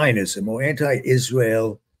anti-Zionism or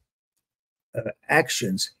anti-Israel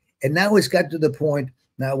actions. And now it's got to the point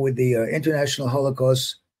now with the International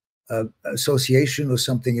Holocaust Association or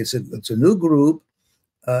something. It's a new group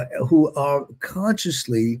who are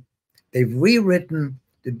consciously, they've rewritten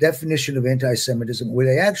the definition of anti-Semitism, where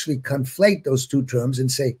they actually conflate those two terms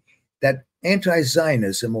and say that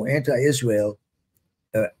anti-Zionism or anti-Israel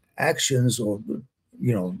actions or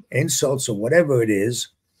insults or whatever it is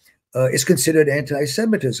considered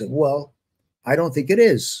anti-Semitism. Well, I don't think it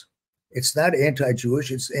is. It's not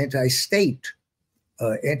anti-Jewish. It's anti-state,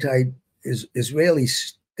 anti-Israeli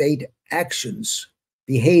state actions,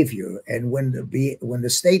 behavior. And when the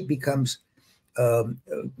state becomes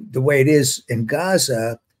the way it is in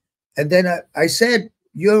Gaza, and then I said,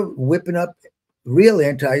 you're whipping up real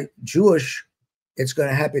anti-Jewish. It's going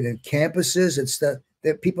to happen in campuses. It's that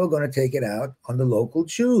people are going to take it out on the local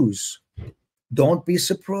Jews. Don't be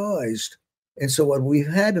surprised. And so what we've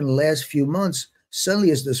had in the last few months suddenly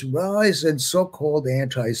is this rise in so-called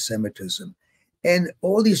anti-Semitism. And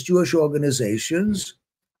all these Jewish organizations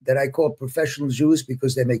that I call professional Jews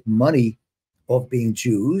because they make money off being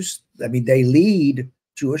Jews. I mean, they lead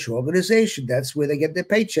Jewish organization. That's where they get their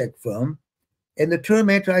paycheck from. And the term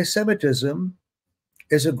anti-Semitism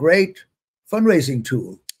is a great fundraising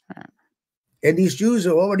tool. And these Jews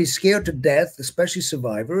are already scared to death, especially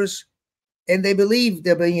survivors, and they believe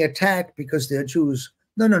they're being attacked because they're Jews.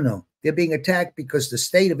 No. They're being attacked because the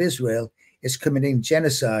state of Israel is committing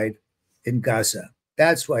genocide in Gaza.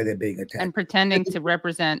 That's why they're being attacked. And pretending to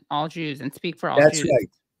represent all Jews and speak for all That's Jews. Right.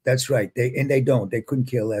 That's right. They don't. They couldn't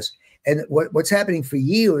care less. And what's happening for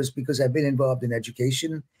years, because I've been involved in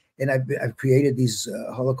education, and I've created these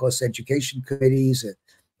Holocaust education committees,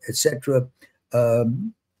 etc.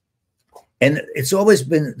 And it's always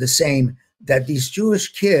been the same, that these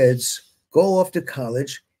Jewish kids go off to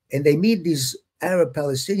college and they meet these Arab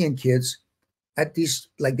Palestinian kids at these,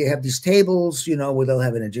 like they have these tables, where they'll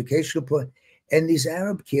have an educational point. And these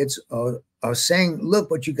Arab kids are saying, look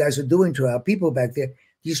what you guys are doing to our people back there.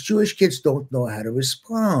 these Jewish kids don't know how to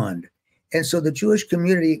respond. And so the Jewish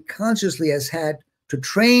community consciously has had to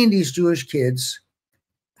train these Jewish kids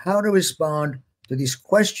how to respond to these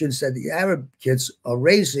questions that the Arab kids are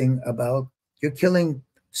raising about, you're killing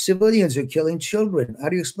civilians, you're killing children. How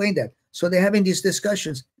do you explain that? So they're having these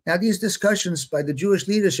discussions. Now, these discussions by the Jewish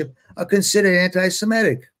leadership are considered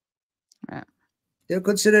anti-Semitic. Right. They're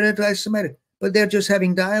considered anti-Semitic, but they're just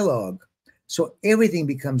having dialogue. So everything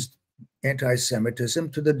becomes anti-Semitism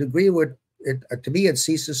to the degree where, to me, it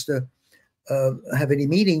ceases to have any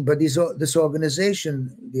meaning. But this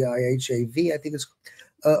organization, the IHAV, I think it's,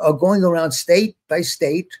 are going around state by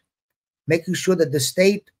state, making sure that the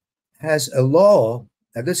state has a law.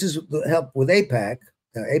 Now, this is the help with AIPAC.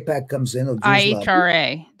 AIPAC comes in.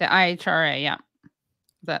 IHRA, the IHRA, yeah.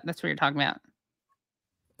 That's what you're talking about.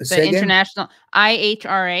 Say The again? International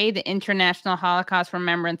IHRA, the International Holocaust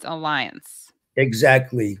Remembrance Alliance.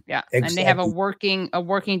 Exactly. Yeah, exactly. And they have a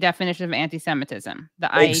working definition of anti-Semitism. The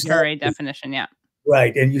Exactly. IHRA definition, yeah.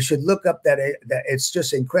 Right, and you should look up that it's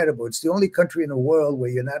just incredible. It's the only country in the world where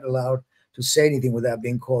you're not allowed to say anything without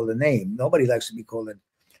being called a name. Nobody likes to be called an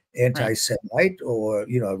anti-Semite or a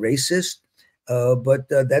racist, but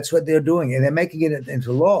that's what they're doing, and they're making it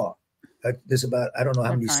into law. There's about, I don't know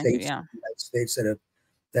how many states in the United States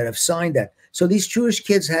that have signed that. So these Jewish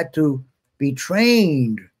kids had to be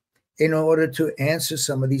trained in order to answer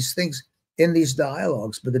some of these things in these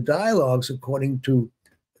dialogues. But the dialogues, according to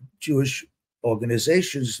Jewish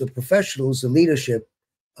organizations, the professionals, the leadership,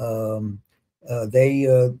 they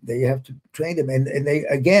have to train them, and they,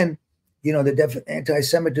 again, the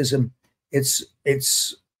anti-Semitism. It's.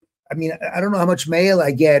 I mean, I don't know how much mail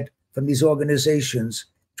I get from these organizations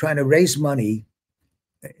trying to raise money,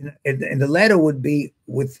 and the letter would be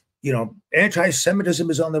with, anti-Semitism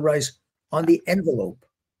is on the rise on the envelope.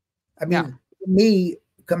 I mean, me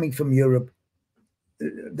coming from Europe,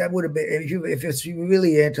 that would have been, if it's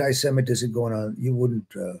really anti-Semitism going on, you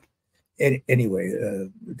wouldn't. Anyway,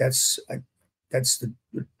 that's the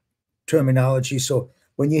terminology. So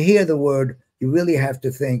when you hear the word, you really have to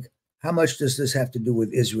think, how much does this have to do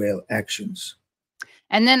with Israel actions?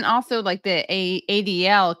 And then also, like, the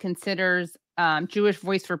ADL considers Jewish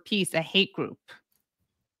Voice for Peace a hate group.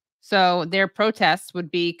 So their protests would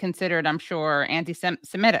be considered, I'm sure,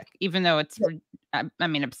 anti-Semitic, even though it's,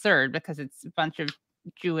 absurd because it's a bunch of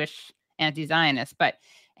Jewish anti-Zionists. But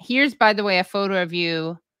here's, by the way, a photo of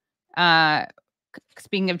you,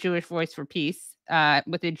 speaking of Jewish Voice for Peace,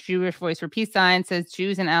 with the Jewish Voice for Peace sign, says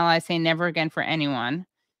Jews and allies say never again for anyone.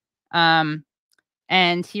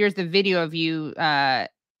 And here's the video of you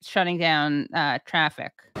shutting down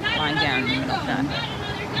traffic, lying down in the middle of traffic.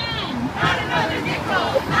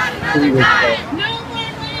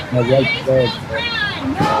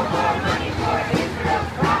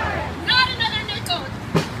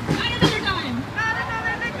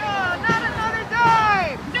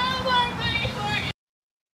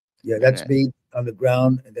 Yeah, that's me on the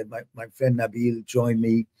ground, and then my friend Nabil joined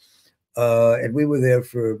me, and we were there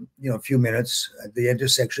for a few minutes at the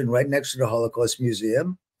intersection right next to the Holocaust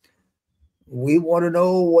Museum. We want to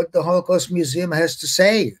know what the Holocaust Museum has to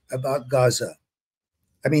say about Gaza.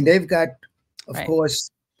 I mean, they've got, of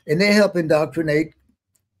course, and they help indoctrinate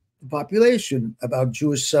the population about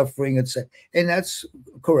Jewish suffering, etc. And that's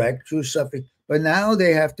correct, Jewish suffering. But now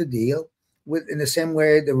they have to deal with, in the same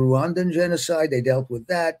way, the Rwandan genocide, they dealt with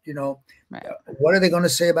that, What are they going to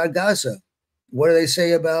say about Gaza? What do they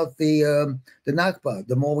say about the Nakba?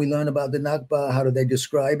 The more we learn about the Nakba, how do they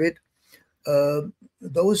describe it?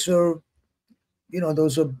 Those are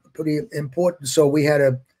pretty important. So we had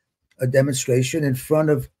a demonstration in front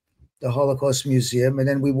of the Holocaust Museum, and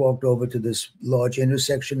then we walked over to this large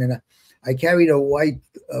intersection, and I carried a white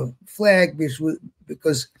flag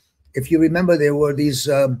because if you remember, there were these,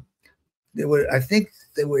 I think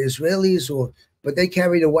they were Israelis, but they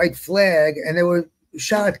carried a white flag and they were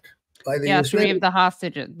shot by the Israelis. Three of the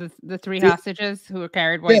hostages, the three hostages who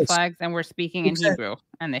carried white flags and were speaking in Hebrew,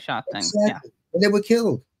 and they shot them. Yeah. And they were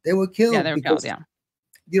killed. They were killed. Yeah, they were killed. Yeah.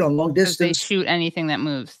 Long distance. They shoot anything that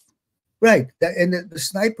moves. Right. And these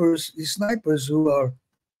snipers who are,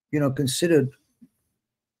 considered,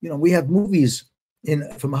 we have movies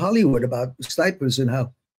from Hollywood about snipers and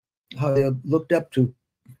how they're looked up to.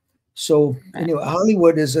 So,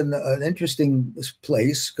 Hollywood is an interesting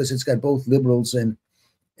place because it's got both liberals and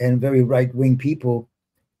very right-wing people.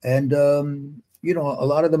 And, a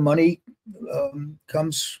lot of the money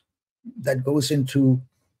that goes into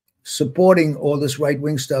supporting all this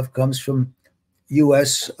right-wing stuff comes from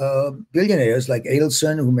U.S. Billionaires like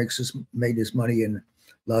Adelson, who made his money in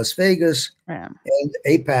Las Vegas, and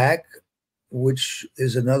AIPAC, which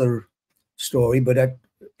is another story. But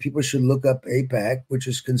people should look up AIPAC, which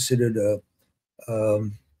is considered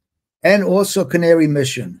and also Canary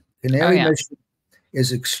Mission. Canary Mission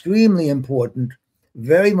is extremely important,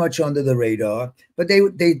 very much under the radar, but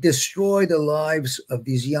they destroy the lives of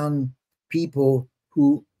these young people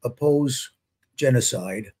who oppose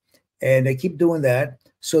genocide, and they keep doing that.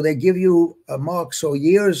 So they give you a mark. So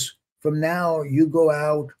years from now, you go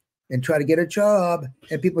out and try to get a job,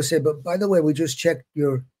 and people say, but by the way, we just checked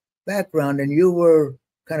your background, and you were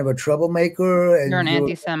kind of a troublemaker, and you're an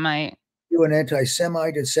anti-Semite. You're an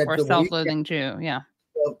anti-Semite, etc. Or self-loathing Jew, yeah.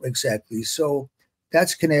 Well, exactly. So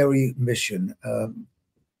that's Canary Mission.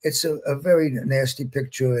 It's a very nasty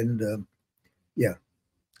picture, and yeah.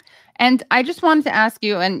 And I just wanted to ask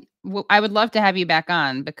you, and I would love to have you back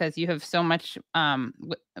on because you have so much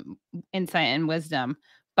insight and wisdom.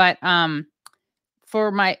 But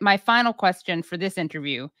for my final question for this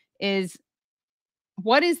interview is,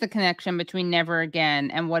 what is the connection between Never Again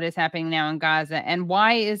and what is happening now in Gaza? And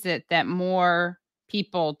why is it that more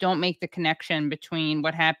people don't make the connection between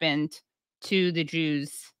what happened to the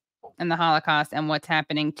Jews and the Holocaust and what's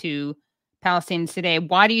happening to Palestinians today?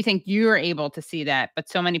 Why do you think you're able to see that, but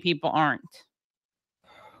so many people aren't?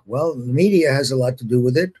 Well, the media has a lot to do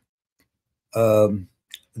with it.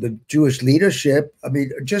 The Jewish leadership, I mean,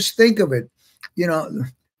 just think of it. You know,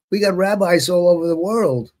 we got rabbis all over the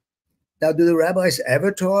world. Now, do the rabbis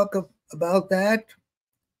ever talk about that?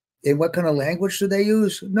 In what kind of language do they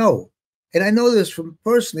use? No. And I know this from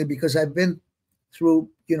personally because I've been through,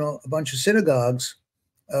 you know, a bunch of synagogues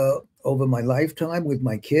over my lifetime with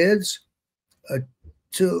my kids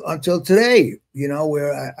until today, you know,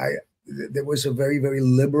 where there was a very, very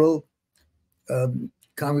liberal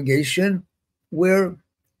congregation where,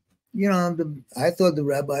 you know, I thought the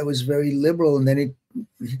rabbi was very liberal, and then it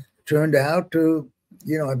turned out to,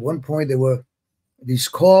 you know, at one point there were these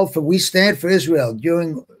calls for "We stand for Israel"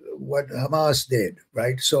 during what Hamas did,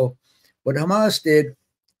 right? So what Hamas did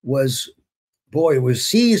was, boy, it was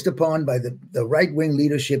seized upon by the right-wing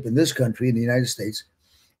leadership in this country, in the United States,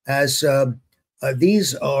 as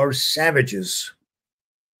these are savages.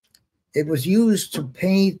 It was used to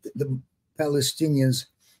paint the Palestinians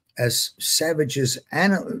as savages.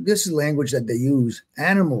 This is language that they use.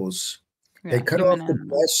 Animals. Yeah, they cut off the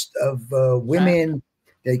breast of women.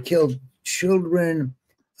 They killed children.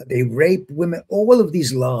 They rape women. All of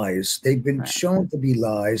these lies, they've been shown to be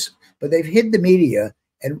lies, but they've hid the media,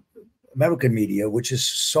 and American media, which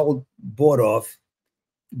is bought off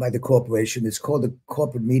by the corporation. It's called the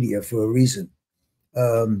corporate media for a reason.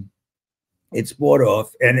 It's bought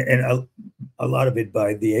off, and a lot of it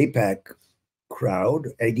by the AIPAC crowd.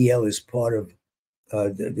 ADL is part of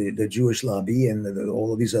the Jewish lobby and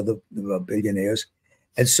all of these other billionaires.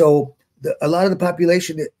 And so a lot of the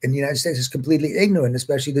population in the United States is completely ignorant,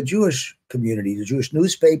 especially the Jewish community, the Jewish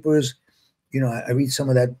newspapers. You know, I read some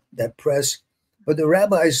of that press, but the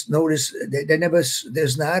rabbis notice they never.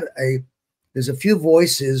 There's a few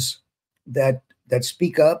voices that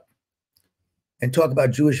speak up and talk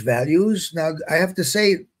about Jewish values. Now, I have to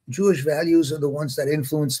say, Jewish values are the ones that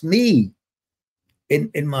influenced me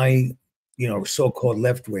in my, you know, so-called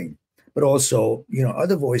left wing, but also, you know,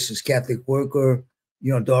 other voices, Catholic Worker,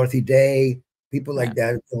 you know, Dorothy Day, people like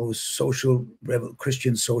that, those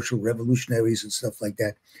Christian social revolutionaries and stuff like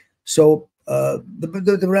that. So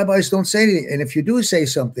the rabbis don't say anything. And if you do say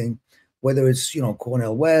something, whether it's, you know,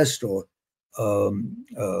 Cornel West or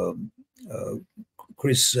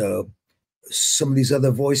Chris, some of these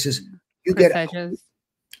other voices, you get Hedges.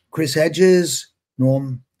 Chris Hedges,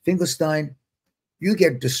 Norm Finkelstein, you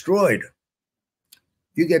get destroyed.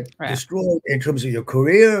 You get destroyed in terms of your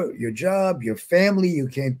career, your job, your family. You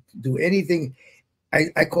can't do anything.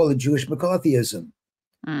 I call it Jewish McCarthyism.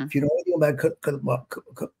 If you know anything about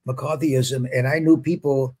McCarthyism, and I knew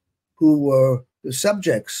people who were the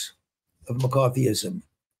subjects of McCarthyism,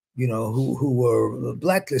 you know, who were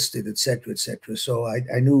blacklisted, et cetera, et cetera. So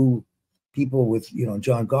I knew people with, you know,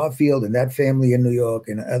 John Garfield and that family in New York,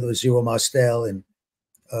 and others, Zero Mostel, and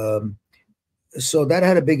so that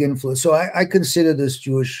had a big influence. So I consider this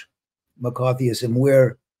Jewish McCarthyism,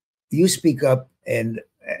 where you speak up, and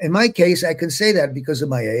in my case, I can say that because of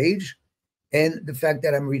my age and the fact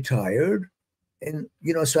that I'm retired, and,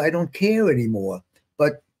 you know, so I don't care anymore.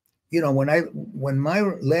 But, you know, when my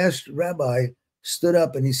last rabbi stood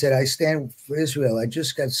up and he said, "I stand for Israel," I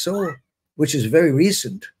just got so, which is very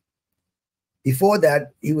recent. Before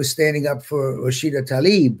that, he was standing up for Rashida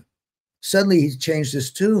Tlaib. Suddenly, he changed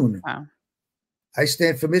his tune. Wow. I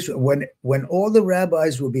stand for Israel. When all the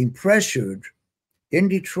rabbis were being pressured in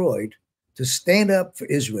Detroit to stand up for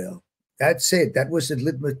Israel, that's it. That was the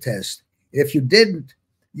litmus test. If you didn't,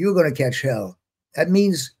 you were going to catch hell. that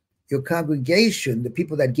means your congregation, the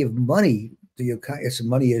people that give money to your, it's a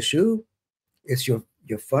money issue. It's your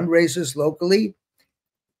fundraisers locally.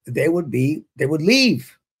 They would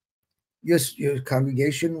leave. Your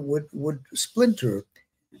congregation would splinter.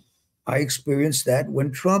 I experienced that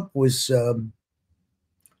when Trump was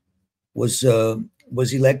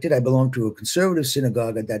elected. I belonged to a conservative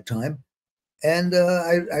synagogue at that time, and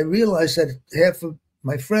I realized that half of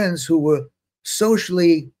my friends who were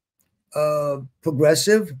socially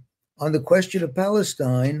progressive on the question of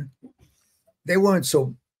Palestine, they weren't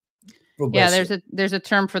so progressive. Yeah, there's a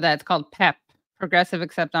term for that. It's called PEP, Progressive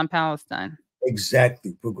Except on Palestine.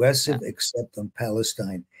 Exactly, progressive except on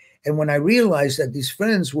Palestine. And when I realized that these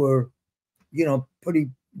friends were, pretty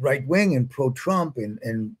right wing and pro Trump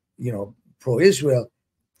and pro Israel,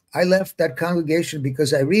 I left that congregation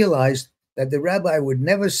because I realized that the rabbi would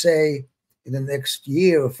never say in the next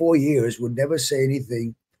year or 4 years would never say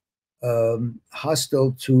anything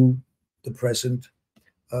hostile to the present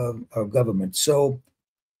government. So,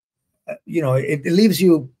 it leaves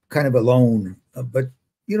you kind of alone. But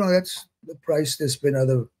that's the price. There's been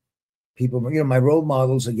other people. My role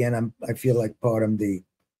models. Again, I feel like part of the.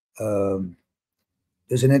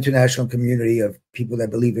 There's an international community of people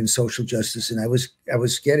that believe in social justice, and I was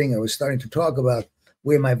starting to talk about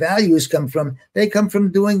where my values come from. They come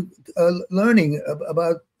from learning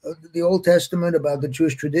about the Old Testament, about the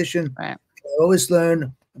Jewish tradition. Right. I always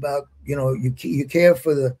learn about you care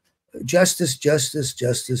for the justice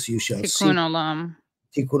you shall see. Tikkun olam.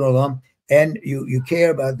 Tikkun olam, and you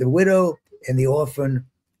care about the widow and the orphan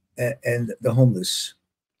and the homeless.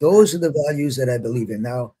 Those are the values that I believe in.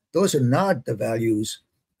 Now, those are not the values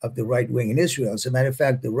of the right wing in Israel. As a matter of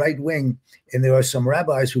fact, the right wing, and there are some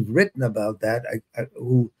rabbis who've written about that,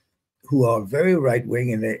 who are very right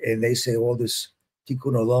wing, and they say all this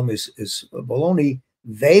tikkun olam is baloney.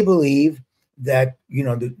 They believe that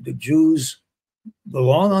the Jews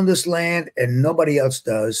belong on this land and nobody else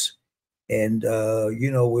does, and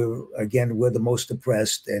we're the most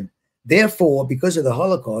oppressed, and therefore, because of the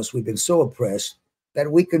Holocaust, we've been so oppressed that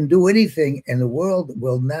we can do anything and the world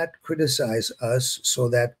will not criticize us. So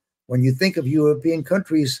that when you think of European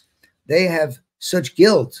countries, they have such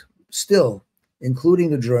guilt still, including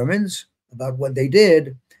the Germans, about what they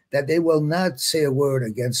did, that they will not say a word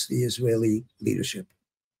against the Israeli leadership.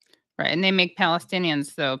 Right, and they make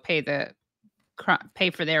Palestinians though pay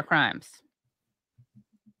for their crimes.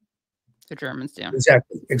 The Germans do.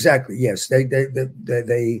 Exactly. Yes,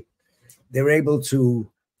 they're able to,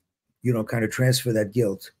 kind of transfer that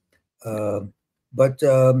guilt. But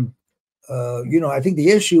I think the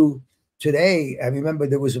issue today, I remember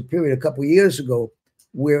there was a period a couple of years ago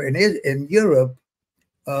where in Europe,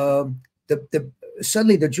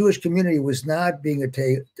 suddenly the Jewish community was not being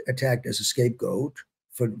attacked as a scapegoat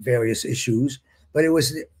for various issues, but it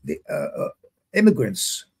was the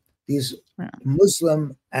immigrants, these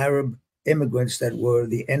Muslim Arab immigrants that were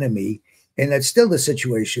the enemy, and that's still the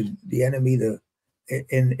situation. The enemy,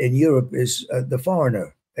 in Europe is the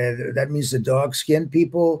foreigner, and that means the dark-skinned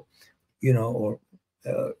people,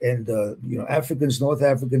 Africans, North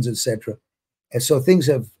Africans, etc. And so things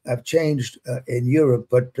have changed in Europe,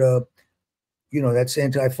 but that's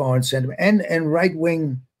anti-foreign sentiment and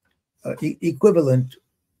right-wing equivalent.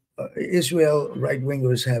 Israel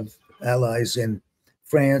right-wingers have allies in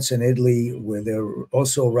France and Italy, where they're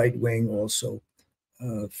also right-wing, also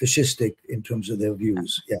fascistic in terms of their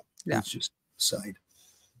views. Yeah. It's just side.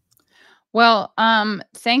 Well,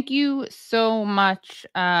 thank you so much,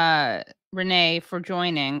 Rene, for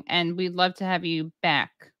joining, and we'd love to have you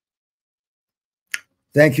back.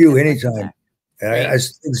 Thank you. Anytime.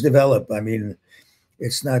 As things develop, I mean,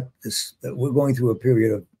 it's not this. We're going through a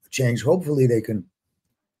period of change. Hopefully, they can.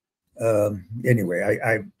 Anyway,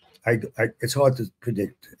 it's hard to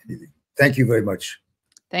predict anything. Thank you very much.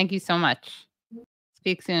 Thank you so much.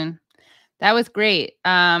 Speak soon. That was great.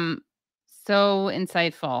 So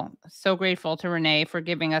insightful. So grateful to Rene for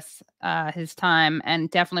giving us his time, and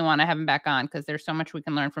definitely want to have him back on because there's so much we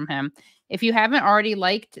can learn from him. If you haven't already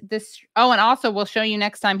liked this, and also we'll show you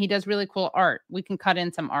next time. He does really cool art. We can cut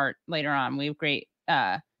in some art later on. We have great.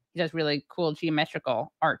 He does really cool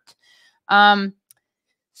geometrical art.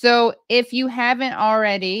 So if you haven't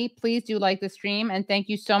already, please do like the stream, and thank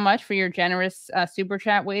you so much for your generous super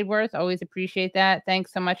chat, Wadeworth. Always appreciate that.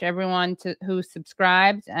 Thanks so much, everyone who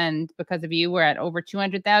subscribed, and because of you, we're at over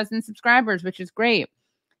 200,000 subscribers, which is great.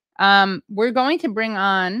 We're going to bring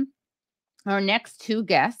on our next two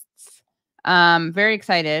guests. Very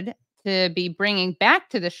excited to be bringing back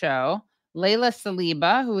to the show Layla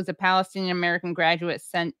Saliba, who is a Palestinian American graduate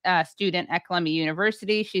student at Columbia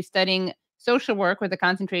University. She's studying social work with a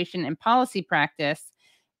concentration in policy practice.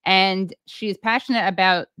 And she is passionate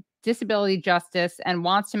about disability justice and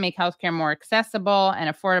wants to make healthcare more accessible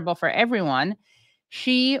and affordable for everyone.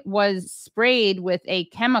 She was sprayed with a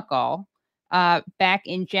chemical back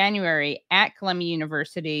in January at Columbia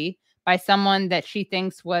University by someone that she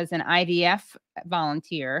thinks was an IDF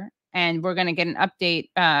volunteer. And we're going to get an update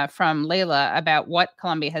from Layla about what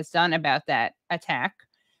Columbia has done about that attack.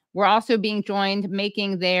 We're also being joined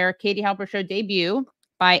making their Katie Halper Show debut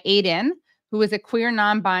by Aidan, who is a queer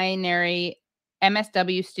non-binary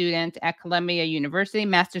MSW student at Columbia University,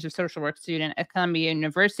 Masters of Social Work student at Columbia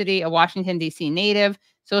University, a Washington, D.C. native.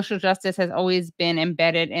 Social justice has always been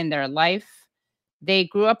embedded in their life. They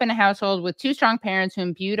grew up in a household with two strong parents who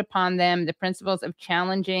imbued upon them the principles of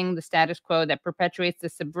challenging the status quo that perpetuates the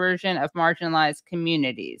subversion of marginalized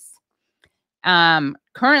communities.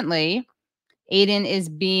 Currently, Aidan is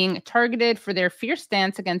being targeted for their fierce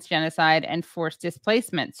stance against genocide and forced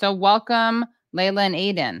displacement. So welcome, Layla and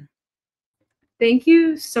Aidan. Thank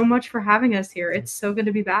you so much for having us here. It's so good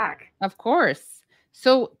to be back. Of course.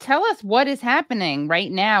 So tell us what is happening right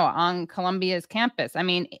now on Columbia's campus. I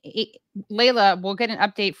mean, Layla, we'll get an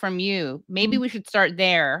update from you. Maybe we should start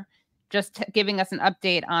there, just giving us an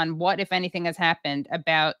update on what, if anything, has happened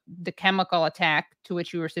about the chemical attack to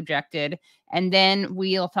which you were subjected. And then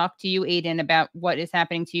we'll talk to you, Aidan, about what is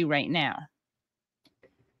happening to you right now.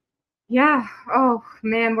 Yeah. Oh,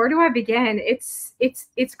 man, where do I begin?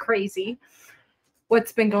 It's crazy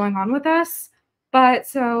what's been going on with us. But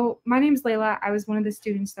so my name's Layla. I was one of the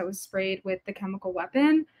students that was sprayed with the chemical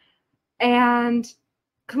weapon. And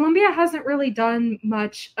Columbia hasn't really done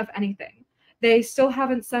much of anything. They still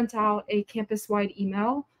haven't sent out a campus-wide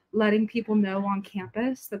email letting people know on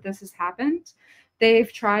campus that this has happened.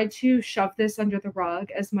 They've tried to shove this under the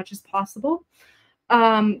rug as much as possible.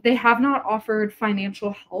 They have not offered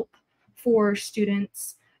financial help for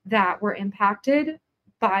students that were impacted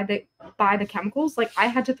by the chemicals. Like, I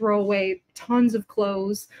had to throw away tons of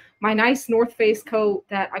clothes. My nice North Face coat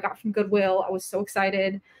that I got from Goodwill, I was so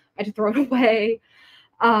excited. I had to throw it away.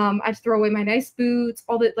 I had to throw away my nice boots.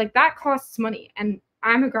 All that, like, that costs money. And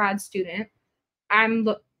I'm a grad student. I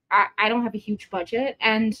don't have a huge budget,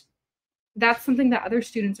 and that's something that other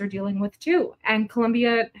students are dealing with too. And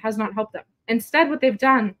Columbia has not helped them. Instead, what they've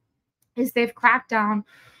done is they've cracked down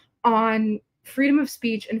on freedom of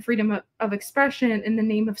speech and freedom of expression in the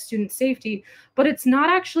name of student safety, but it's not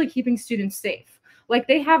actually keeping students safe. Like,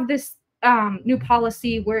 they have this new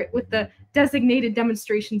policy where with the designated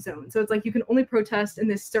demonstration zone. So it's like you can only protest in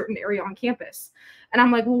this certain area on campus. And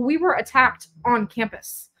I'm like, well, we were attacked on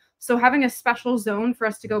campus. So having a special zone for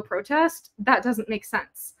us to go protest, that doesn't make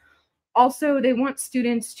sense. Also, they want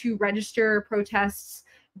students to register protests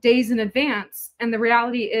days in advance. And the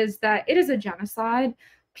reality is that it is a genocide.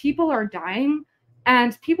 People are dying,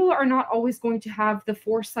 and people are not always going to have the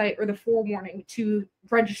foresight or the forewarning to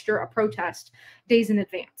register a protest days in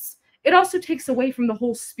advance. It also takes away from the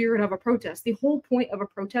whole spirit of a protest. The whole point of a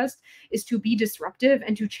protest is to be disruptive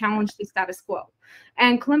and to challenge the status quo.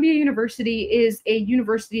 And Columbia University is a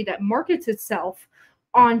university that markets itself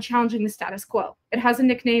on challenging the status quo. It has a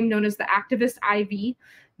nickname known as the Activist IV.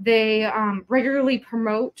 They regularly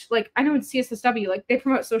promote, like, I know in CSSW, like, they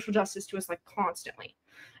promote social justice to us, like, constantly.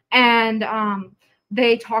 And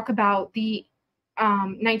they talk about the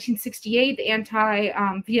 1968, the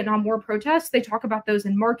anti-Vietnam War protests. They talk about those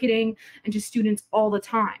in marketing and to students all the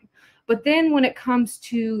time. But then when it comes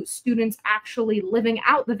to students actually living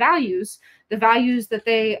out the values that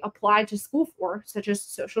they applied to school for, such as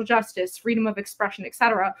social justice, freedom of expression,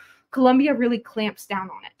 etc., Columbia really clamps down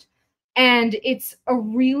on it. And it's a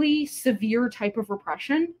really severe type of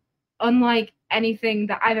repression, unlike anything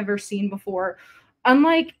that I've ever seen before,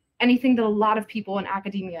 unlike anything that a lot of people in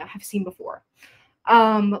academia have seen before.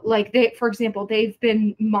 Like, for example, they've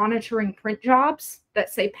been monitoring print jobs that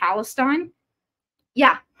say Palestine.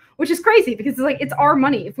 Yeah, which is crazy because it's like, it's our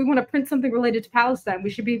money. If we want to print something related to Palestine,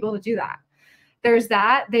 we should be able to do that. There's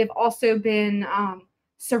that. They've also been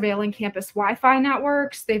surveilling campus Wi-Fi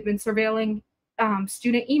networks. They've been surveilling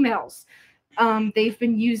student emails. They've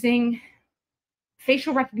been using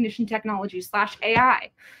facial recognition technology /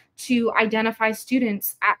 AI to identify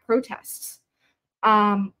students at protests.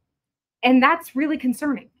 And that's really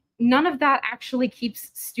concerning. None of that actually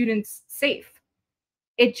keeps students safe.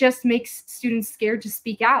 It just makes students scared to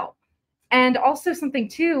speak out. And also something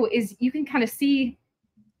too is you can kind of see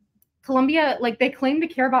Columbia, like, they claim to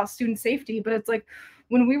care about student safety, but it's like,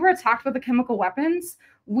 when we were attacked with the chemical weapons,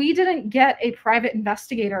 we didn't get a private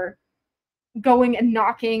investigator going and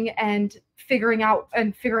knocking and figuring out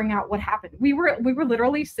what happened. We were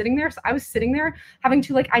literally sitting there. So I was sitting there having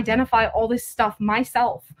to like identify all this stuff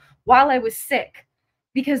myself while I was sick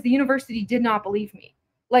because the university did not believe me.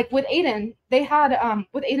 Like with Aidan, they had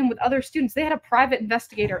with other students, they had a private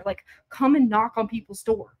investigator like come and knock on people's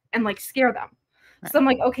door and like scare them. Right. So I'm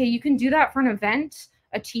like, okay, you can do that for an event,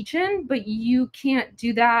 a teach-in, but you can't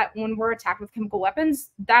do that when we're attacked with chemical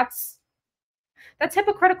weapons. That's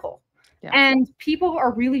hypocritical. Yeah. And people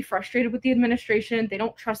are really frustrated with the administration. They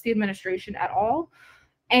don't trust the administration at all.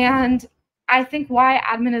 And I think why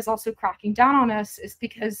admin is also cracking down on us is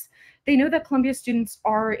because they know that Columbia students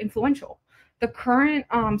are influential. The current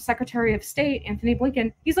Secretary of State, Anthony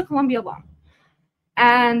Blinken, he's a Columbia alum.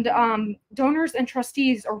 And donors and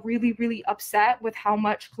trustees are really, really upset with how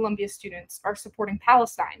much Columbia students are supporting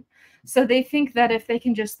Palestine. So they think that if they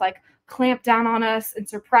can just like clamp down on us and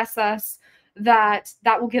suppress us, that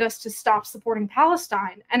will get us to stop supporting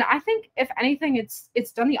Palestine. And I think if anything,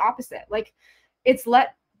 it's done the opposite. Like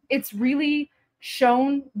it's really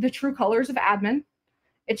shown the true colors of admin.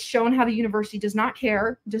 It's shown how the university does not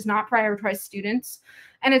care, does not prioritize students.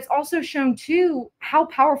 And it's also shown too how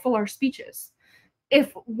powerful our speech is.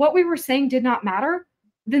 If what we were saying did not matter,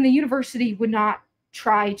 then the university would not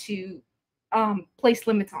try to place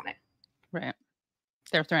limits on it. Right.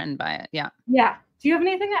 They're threatened by it. Yeah. Yeah. Do you have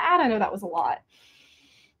anything to add? I know that was a lot.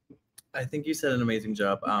 I think you said an amazing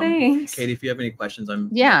job. Thanks. Katie, if you have any questions,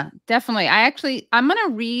 Yeah, definitely. I'm going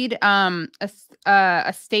to read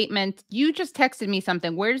a statement. You just texted me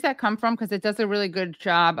something. Where does that come from? Because it does a really good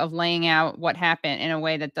job of laying out what happened in a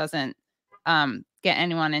way that doesn't get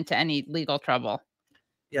anyone into any legal trouble.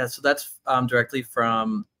 Yeah, so that's directly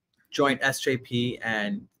from Joint SJP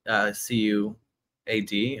and CUAD,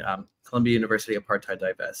 Columbia University Apartheid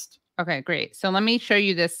Divest. Okay, great. So let me show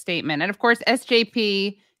you this statement. And of course,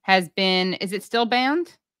 SJP has been, is it still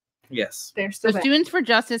banned? Yes. They're still banned. Students for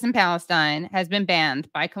Justice in Palestine has been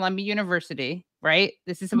banned by Columbia University, right?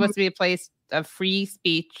 This is supposed to be a place of free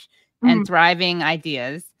speech and thriving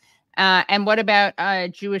ideas. And what about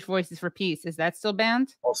Jewish Voices for Peace? Is that still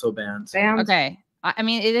banned? Also banned. Okay. I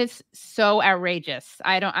mean, it is so outrageous.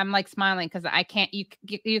 I'm like smiling because I can't,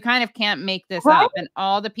 you kind of can't make this up. And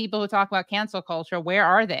all the people who talk about cancel culture, where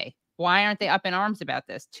are they? Why aren't they up in arms about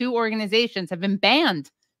this? 2 organizations have been banned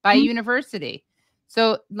by a university.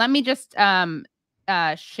 So let me just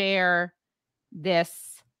share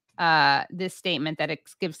this this statement that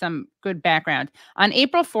gives some good background. On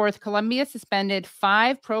April 4th, Columbia suspended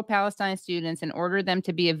 5 pro-Palestine students and ordered them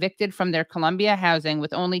to be evicted from their Columbia housing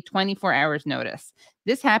with only 24 hours notice.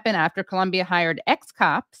 This happened after Columbia hired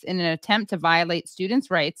ex-cops in an attempt to violate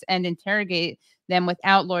students' rights and interrogate them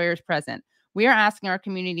without lawyers present. We are asking our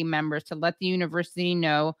community members to let the university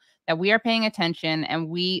know that we are paying attention and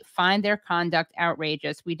we find their conduct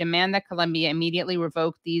outrageous. We demand that Columbia immediately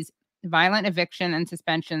revoke these violent eviction and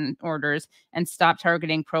suspension orders and stop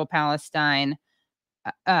targeting pro-Palestine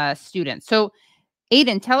students. So,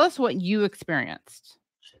 Aidan, tell us what you experienced.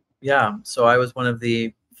 Yeah, so I was one of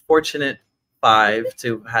the fortunate 5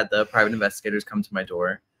 to had the private investigators come to my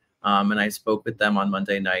door, and I spoke with them on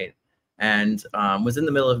Monday night. And was in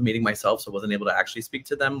the middle of a meeting myself, so wasn't able to actually speak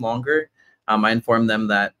to them longer. I informed them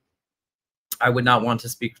that I would not want to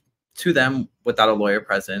speak to them without a lawyer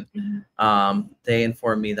present. They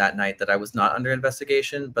informed me that night that I was not under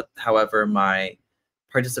investigation, but however, my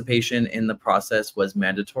participation in the process was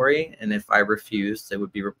mandatory, and if I refused, it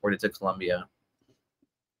would be reported to Columbia.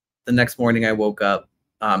 The next morning, I woke up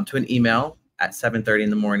to an email at 7:30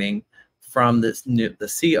 in the morning from the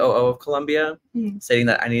COO of Columbia stating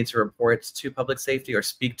that I needed to report to public safety or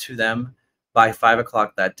speak to them by 5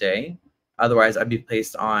 o'clock that day. Otherwise, I'd be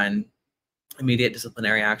placed on immediate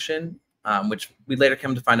disciplinary action, which we later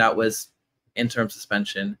came to find out was interim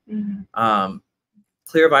suspension.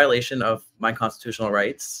 Clear violation of my constitutional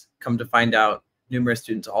rights. Come to find out, numerous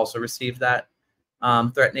students also received that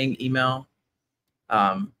threatening email.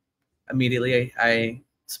 Immediately, I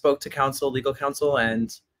spoke to legal counsel,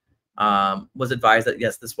 and was advised that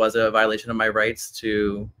yes, this was a violation of my rights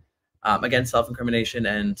to, again, self-incrimination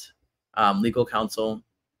and legal counsel.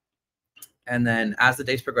 And then as the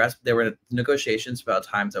days progressed, there were negotiations about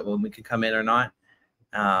times that when we could come in or not.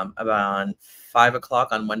 About 5 o'clock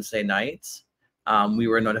on Wednesday night, we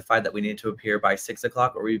were notified that we needed to appear by 6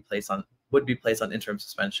 o'clock or would be placed on interim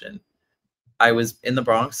suspension. I was in the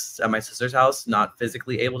Bronx at my sister's house, not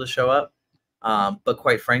physically able to show up. But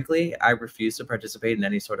quite frankly, I refuse to participate in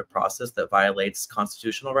any sort of process that violates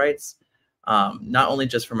constitutional rights, not only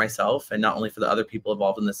just for myself and not only for the other people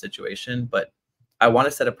involved in this situation, but I want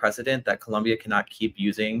to set a precedent that Columbia cannot keep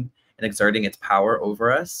using and exerting its power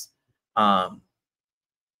over us.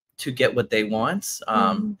 to get what they want,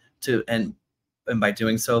 and by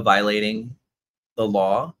doing so violating the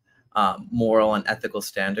law, moral and ethical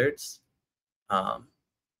standards.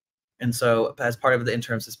 And so as part of the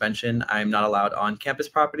interim suspension, I'm not allowed on campus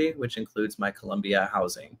property, which includes my Columbia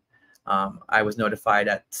housing. I was notified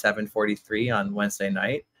at 7:43 on Wednesday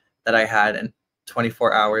night that I had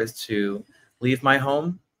 24 hours to leave my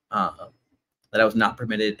home, that I was not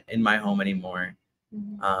permitted in my home anymore.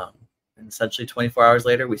 And essentially 24 hours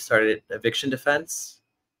later, we started eviction defense.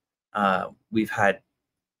 We've had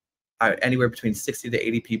anywhere between 60 to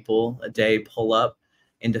 80 people a day pull up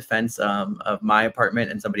in defense of my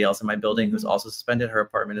apartment and somebody else in my building who's also suspended her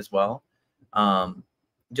apartment as well.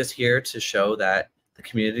 Just here to show that the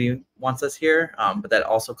community wants us here, but that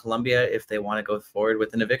also Columbia, if they want to go forward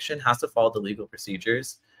with an eviction, has to follow the legal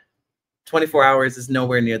procedures. 24 hours is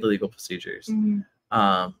nowhere near the legal procedures.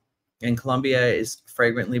 And Columbia is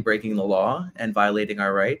flagrantly breaking the law and violating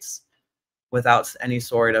our rights without any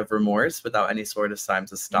sort of remorse, without any sort of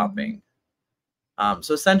signs of stopping.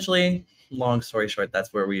 So essentially, long story short,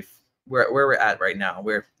 that's where we're at right now.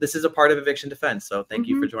 This is a part of eviction defense. So thank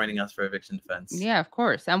you for joining us for eviction defense. Yeah, of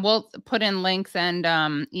course. And we'll put in links and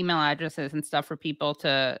email addresses and stuff for people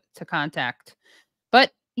to contact.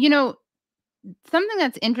 But, you know, something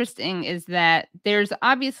that's interesting is that they're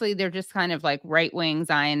just kind of like right-wing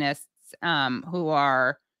Zionists who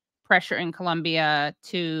are pressuring Columbia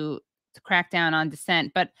to crack down on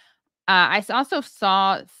dissent. But I also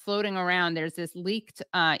saw floating around, there's this leaked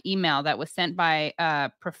email that was sent by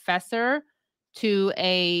a professor to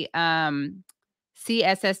a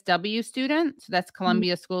CSSW student. So that's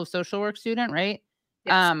Columbia School of Social Work student, right?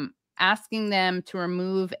 Yes. Asking them to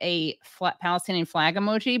remove a Palestinian flag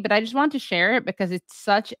emoji. But I just want to share it because it's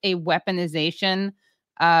such a weaponization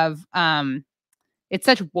of, it's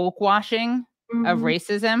such woke washing of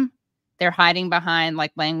racism. They're hiding behind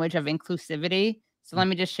like language of inclusivity. So let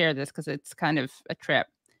me just share this because it's kind of a trip.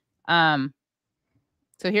 So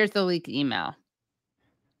here's the leaked email.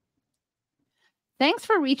 Thanks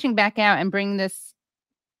for reaching back out and bringing this.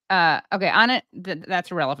 Okay, on it,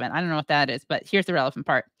 that's irrelevant. I don't know what that is, but here's the relevant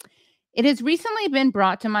part. It has recently been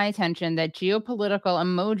brought to my attention that geopolitical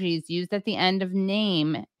emojis used at the end of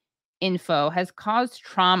name info has caused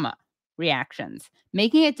trauma reactions,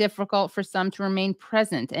 making it difficult for some to remain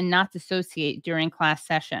present and not dissociate during class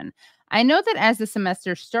session. I know that as the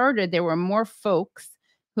semester started, there were more folks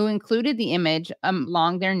who included the image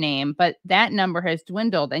along their name, but that number has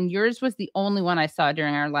dwindled, and yours was the only one I saw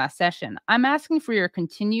during our last session. I'm asking for your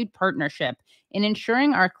continued partnership in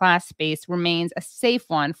ensuring our class space remains a safe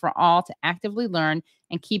one for all to actively learn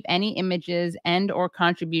and keep any images and or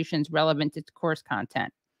contributions relevant to course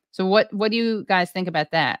content. So what do you guys think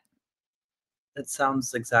about that? It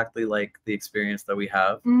sounds exactly like the experience that we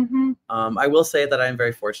have. I will say that I'm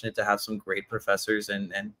very fortunate to have some great professors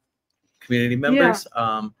and community members.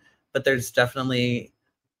 But there's definitely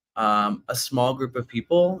a small group of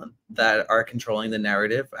people that are controlling the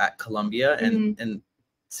narrative at Columbia and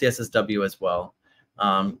CSSW as well.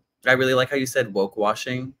 I really like how you said woke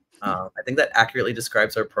washing. I think that accurately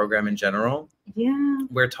describes our program in general.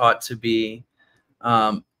 We're taught to be,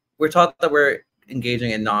 we're taught that we're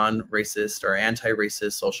engaging in non-racist or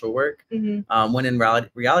anti-racist social work, when in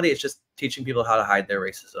reality, it's just teaching people how to hide their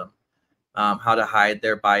racism, how to hide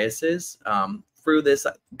their biases through this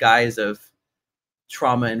guise of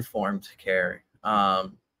trauma-informed care.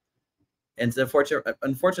 And it's the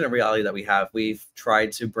unfortunate reality that we have. We've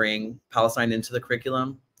tried to bring Palestine into the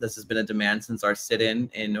curriculum. This has been a demand since our sit-in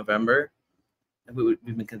November. We've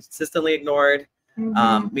been consistently ignored.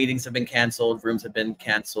 Meetings have been canceled. Rooms have been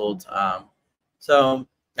canceled. So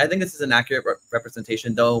I think this is an accurate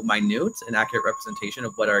representation, though minute, an accurate representation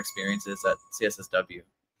of what our experience is at CSSW.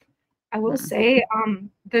 I will say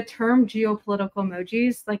the term geopolitical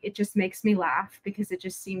emojis, like, it just makes me laugh because it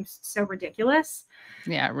just seems so ridiculous.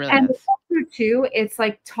 Yeah, it really and is. Also too, it's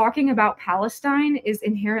like talking about Palestine is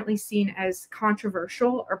inherently seen as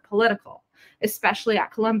controversial or political, especially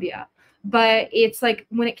at Columbia. But it's like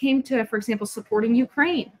when it came to, for example, supporting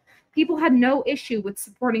Ukraine, people had no issue with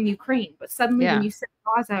supporting Ukraine, but suddenly when you say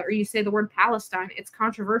Gaza or you say the word Palestine, it's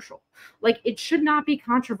controversial. Like, it should not be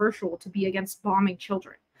controversial to be against bombing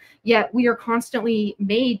children. Yet we are constantly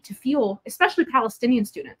made to feel, especially Palestinian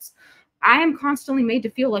students, I am constantly made to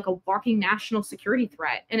feel like a walking national security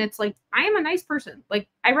threat. And it's like, I am a nice person. Like,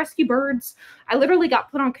 I rescue birds. I literally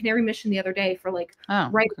got put on Canary Mission the other day for like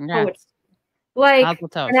writing poetry. Like, you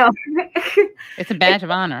know, it's a badge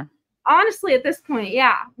of honor. Honestly, at this point,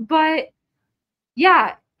 yeah. But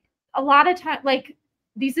yeah, a lot of time, like,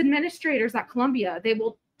 these administrators at Columbia, they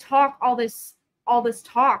will talk all this all this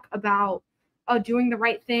talk about doing the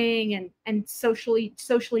right thing and socially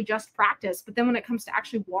just practice, but then when it comes to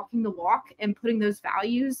actually walking the walk and putting those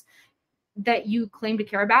values that you claim to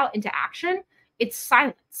care about into action, it's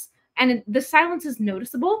silence. And the silence is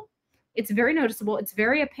noticeable. It's very noticeable. It's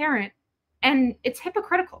very apparent, and it's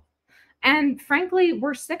hypocritical. And frankly,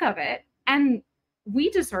 we're sick of it, and we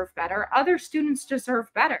deserve better. Other students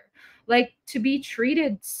deserve better. Like, to be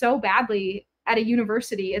treated so badly at a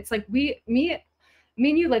university, it's like me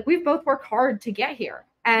and you, like, we've both worked hard to get here.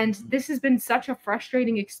 And this has been such a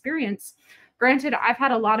frustrating experience. Granted, I've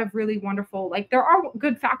had a lot of really wonderful, like, there are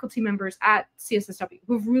good faculty members at CSSW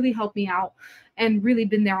who've really helped me out and really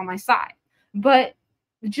been there on my side. But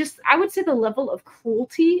just, I would say the level of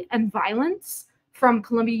cruelty and violence from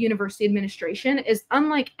Columbia University administration is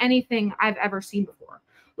unlike anything I've ever seen before.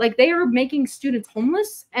 Like, they are making students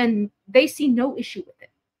homeless and they see no issue with it.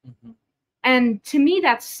 Mm-hmm. And to me,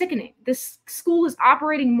 that's sickening. This school is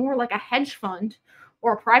operating more like a hedge fund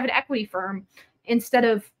or a private equity firm instead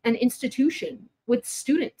of an institution with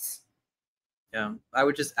students. Yeah, I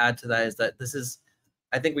would just add to that is that this is,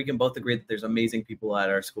 I think we can both agree that there's amazing people at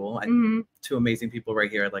our school. Two amazing people right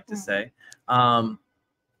here, I'd like to say.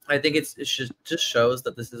 I think it just shows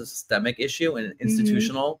that this is a systemic issue and an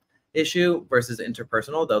institutional issue versus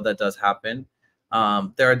interpersonal, though that does happen.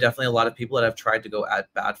 There are definitely a lot of people that have tried to go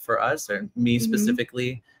at bat for us, or me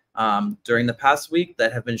specifically, during the past week,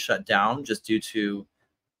 that have been shut down just due to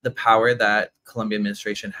the power that Columbia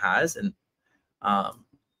administration has. And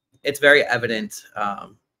it's very evident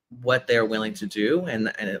what they're willing to do.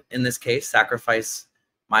 And in this case, sacrifice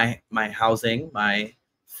my housing, my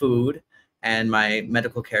food, and my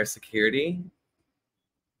medical care security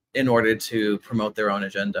in order to promote their own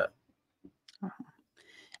agenda.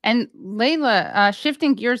 And Layla,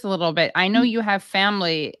 shifting gears a little bit, I know you have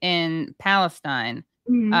family in Palestine.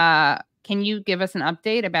 Can you give us an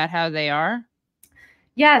update about how they are?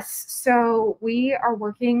 Yes. So we are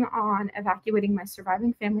working on evacuating my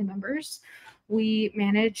surviving family members. We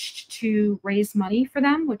managed to raise money for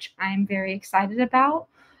them, which I'm very excited about.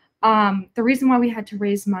 The reason why we had to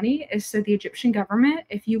raise money is so the Egyptian government,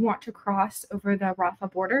 if you want to cross over the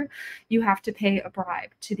Rafah border, you have to pay a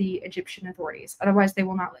bribe to the Egyptian authorities. Otherwise, they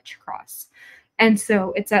will not let you cross. And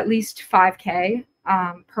so it's at least $5K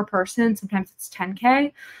per person. Sometimes it's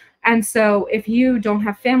 $10K. And so if you don't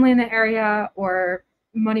have family in the area or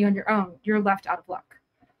money on your own, you're left out of luck.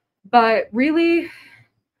 But really,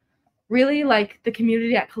 like, the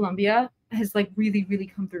community at Columbia has, like,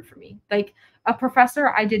 really come through for me. Like, a professor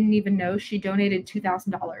I didn't even know, she donated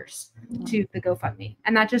 $2,000 to the GoFundMe.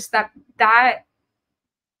 And that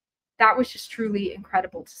was just truly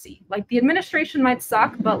incredible to see. Like, the administration might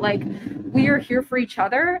suck, but, like, we are here for each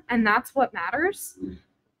other, and that's what matters.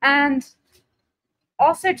 And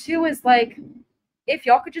also too is, like, if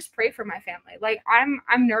y'all could just pray for my family. Like,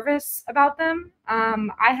 I'm nervous about them.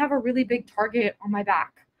 I have a really big target on my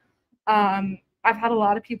back. I've had a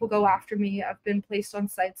lot of people go after me. I've been placed on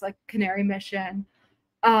sites like Canary Mission.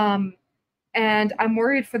 And I'm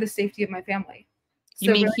worried for the safety of my family.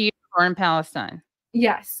 You mean here or in Palestine?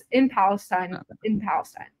 Yes, in Palestine. Okay. In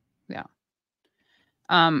Palestine. Yeah.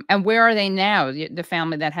 And where are they now, the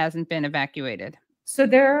family that hasn't been evacuated? So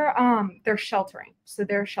they're sheltering. So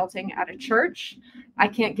they're sheltering at a church. I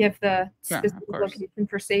can't give the specific location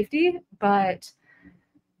for safety, but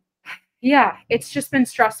yeah, it's just been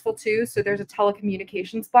stressful too. So there's a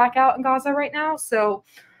telecommunications blackout in Gaza right now. So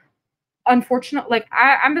unfortunately, like,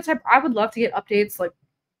 I'm the type, I would love to get updates like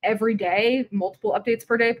every day, multiple updates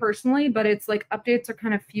per day personally, but it's like updates are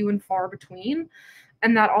kind of few and far between.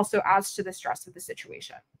 And that also adds to the stress of the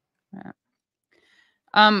situation. Yeah.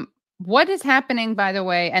 What is happening, by the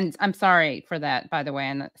way, and I'm sorry for that, by the way,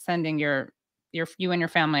 and sending you and your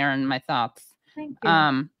family are in my thoughts. Thank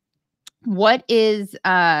you. What is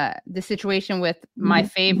the situation with my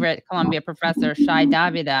favorite Columbia professor, Shai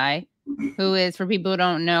Davidai, who is, for people who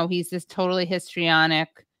don't know, he's this totally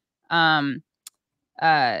histrionic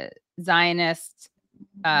Zionist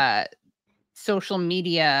social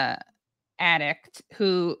media addict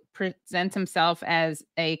who presents himself as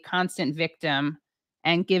a constant victim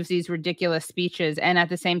and gives these ridiculous speeches, and at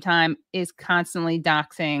the same time is constantly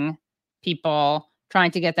doxing people, trying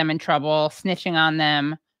to get them in trouble, snitching on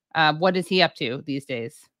them. What is he up to these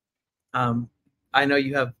days? I know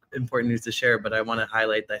you have important news to share, but I want to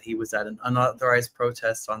highlight that he was at an unauthorized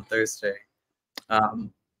protest on Thursday.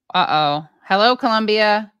 Uh-oh. Hello,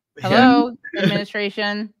 Columbia. Hello,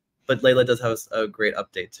 administration. But Layla does have a great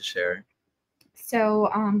update to share. So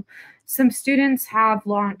some students have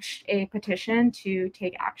launched a petition to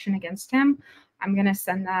take action against him. I'm going to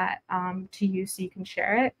send that to you so you can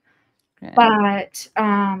share it. Okay. But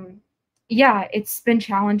yeah, it's been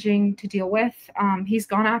challenging to deal with. He's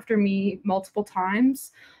gone after me multiple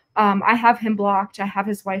times. I have him blocked. I have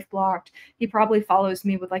his wife blocked. He probably follows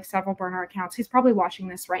me with like several burner accounts. He's probably watching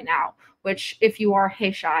this right now, which if you are,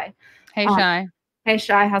 hey Shy. Hey Shy. Hey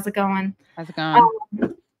Shy, how's it going? How's it going?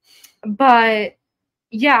 But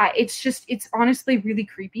yeah, it's honestly really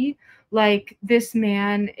creepy. Like this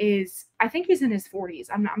man is, I think he's in his 40s.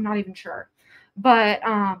 I'm not even sure. But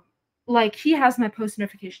like he has my post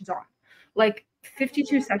notifications on. Like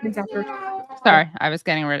 52 seconds after. Sorry, I was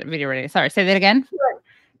getting video ready. Sorry, say that again.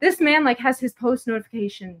 This man like has his post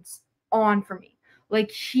notifications on for me. Like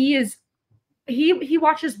he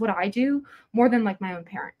watches what I do more than like my own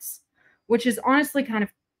parents, which is honestly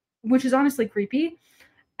creepy.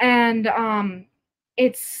 And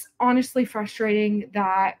it's honestly frustrating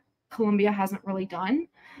that Columbia hasn't really done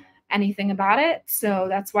anything about it. So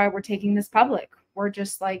that's why we're taking this public. We're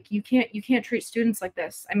just like, you can't treat students like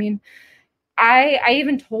this. I mean, I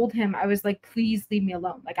even told him, I was like, please leave me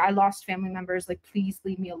alone. Like I lost family members, like please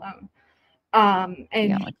leave me alone. And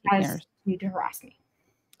Yeah, like he has need to harass me.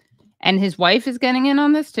 And his wife is getting in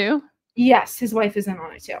on this too? Yes, his wife is in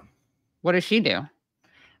on it too. What does she do?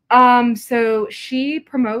 So she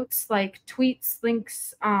promotes like tweets,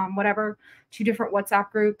 links, whatever, to different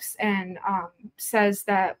WhatsApp groups and says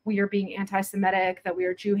that we are being anti-Semitic, that we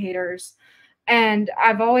are Jew haters. And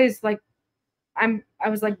I've always like, I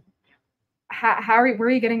was like, where are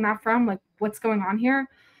you getting that from? Like, what's going on here?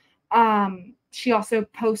 She also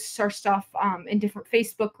posts our stuff in different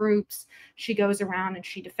Facebook groups. She goes around and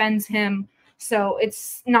she defends him. So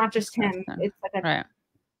it's not just him. It's like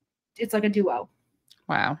it's like a duo.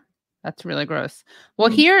 Wow. That's really gross. Well,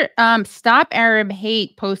 here, Stop Arab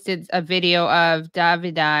Hate posted a video of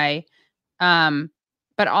Davidai,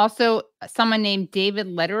 but also someone named David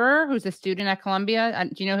Lederer, who's a student at Columbia.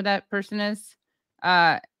 Do you know who that person is?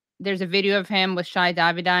 There's a video of him with Shai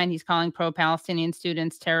Davidai, and he's calling pro-Palestinian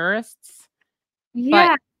students terrorists. Yeah.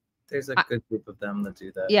 But there's a good group of them that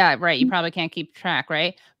do that. Yeah, right. You probably can't keep track,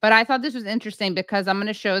 right? But I thought this was interesting because I'm going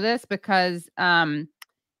to show this because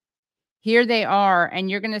here they are,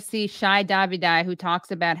 and you're going to see Shai Davidai, who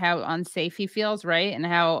talks about how unsafe he feels, right? And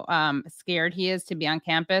how scared he is to be on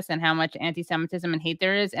campus and how much anti-Semitism and hate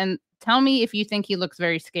there is. And tell me if you think he looks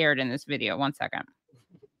very scared in this video. 1 second.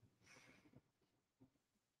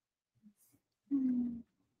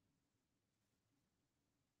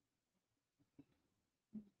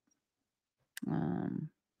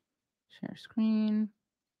 Share screen.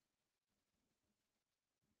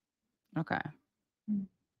 Okay.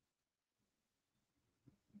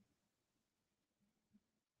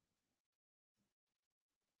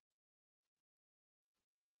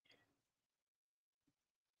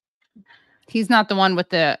 He's not the one with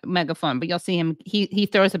the megaphone, but you'll see him. He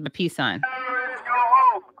throws up a peace sign. Terrorists go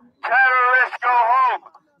home. Terrorists go home.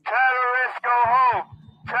 Terrorists go home.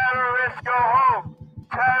 Terrorists go home.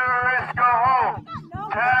 Terrorists go home.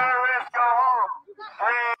 Terrorists go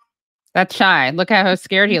home. That's Shai. Look at how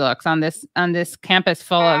scared he looks on this campus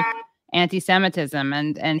full of anti-Semitism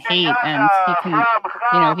and hate, and he can,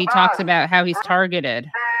 you know, he talks about how he's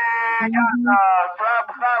targeted.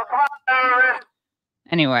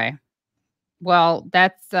 Anyway, well,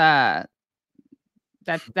 that's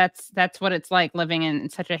what it's like living in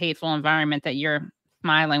such a hateful environment that you're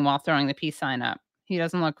smiling while throwing the peace sign up. He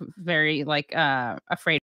doesn't look very like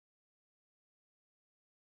afraid.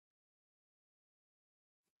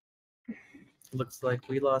 Looks like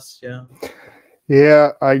we lost you.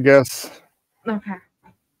 Yeah, I guess. Okay.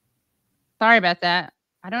 Sorry about that.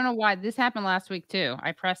 I don't know why this happened last week too.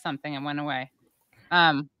 I pressed something and went away.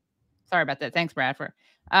 Sorry about that. Thanks, Bradford.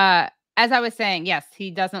 As I was saying, yes, he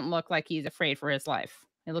doesn't look like he's afraid for his life.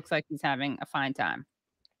 It looks like he's having a fine time.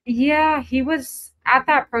 Yeah, he was at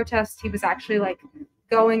that protest. He was actually like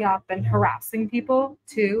going up and harassing people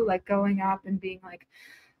too, like going up and being like,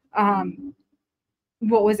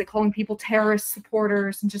 what was it, calling people terrorist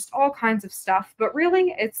supporters and just all kinds of stuff. But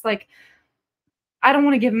really, it's like, I don't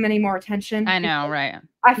want to give him any more attention. I know, right?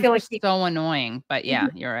 I feel like he's so annoying, but yeah,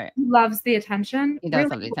 you're right. He loves the attention. He does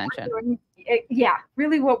love the attention. Yeah,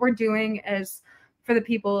 really what we're doing is for the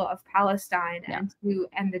people of Palestine and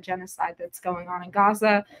the genocide that's going on in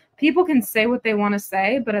Gaza. People can say what they want to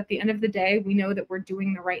say, but at the end of the day, we know that we're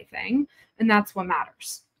doing the right thing, and that's what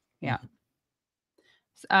matters. Yeah.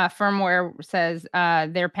 Firmware says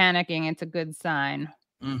they're panicking. It's a good sign.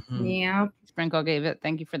 Mm-hmm. Yeah. Sprinkle gave it.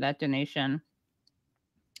 Thank you for that donation.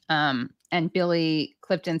 And Billy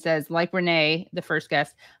Clifton says, like Rene, the first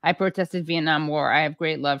guest, I protested Vietnam War. I have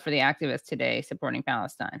great love for the activists today supporting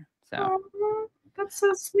Palestine. So That's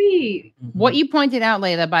so sweet. What you pointed out,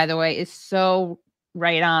 Layla, by the way, is so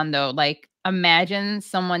right on, though. Like, imagine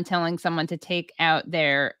someone telling someone to take out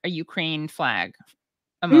their Ukraine flag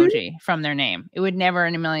emoji from their name. It would never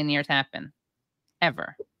in a million years happen,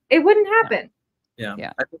 ever. It wouldn't happen. Yeah.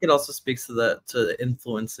 Yeah. I think it also speaks to the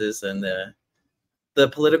influences and the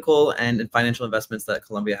political and financial investments that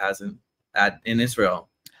Colombia has in Israel.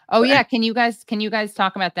 Oh yeah, can you guys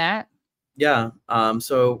talk about that? Yeah.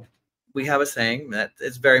 So we have a saying that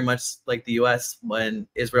it's very much like the U.S. When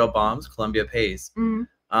Israel bombs, Colombia pays.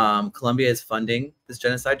 Colombia is funding this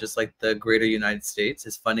genocide, just like the greater United States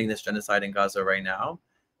is funding this genocide in Gaza right now.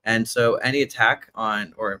 And so any attack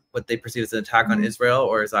on, or what they perceive as an attack on Israel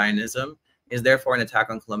or Zionism, is therefore an attack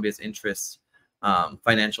on Colombia's interests,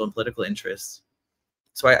 financial and political interests.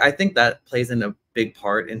 So I think that plays in a big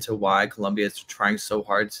part into why Colombia is trying so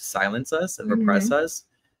hard to silence us and repress us,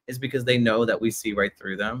 is because they know that we see right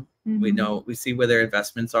through them. We see where their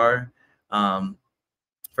investments are.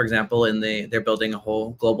 For example, they're building a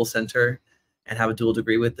whole global center and have a dual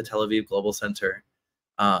degree with the Tel Aviv Global Center.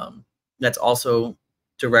 That's also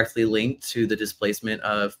directly linked to the displacement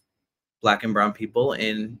of Black and brown people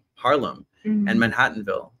in Harlem and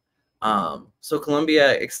Manhattanville. So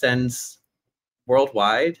Colombia extends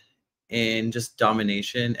worldwide in just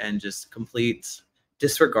domination and just complete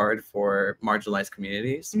disregard for marginalized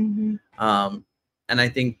communities. And I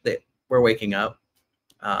think that we're waking up.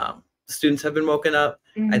 Students have been woken up.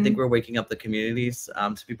 I think we're waking up the communities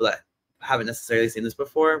to people that haven't necessarily seen this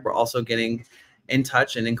before. We're also getting in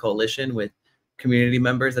touch and in coalition with community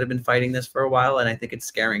members that have been fighting this for a while, and I think it's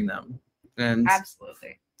scaring them. And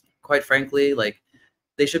absolutely, quite frankly, like,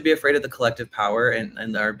 they should be afraid of the collective power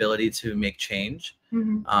and our ability to make change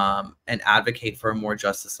and advocate for a more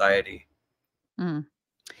just society. And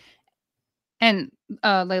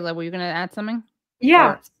Layla, were you going to add something?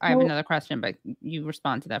 Yeah. I have another question, but you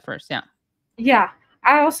respond to that first. Yeah. Yeah.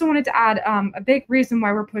 I also wanted to add a big reason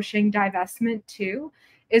why we're pushing divestment too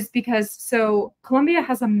is because Colombia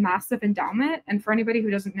has a massive endowment. And for anybody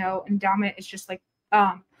who doesn't know, endowment is just like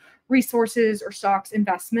resources or stocks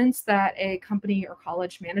investments that a company or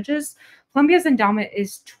college manages. Colombia's endowment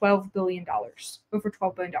is $12 billion, over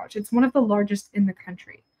 $12 billion. It's one of the largest in the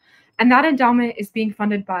country. And that endowment is being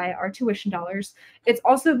funded by our tuition dollars. It's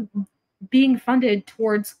also being funded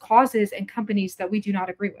towards causes and companies that we do not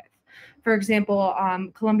agree with. For example,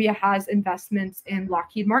 Colombia has investments in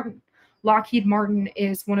Lockheed Martin. Lockheed Martin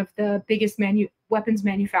is one of the biggest weapons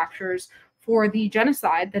manufacturers for the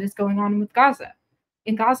genocide that is going on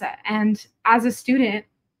in Gaza. And as a student,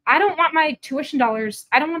 I don't want my tuition dollars.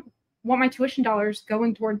 I don't want my tuition dollars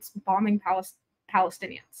going towards bombing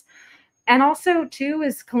Palestinians. And also, too,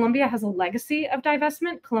 is Colombia has a legacy of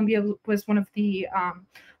divestment. Colombia was one of the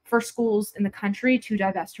first schools in the country to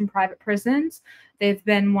divest from private prisons. They've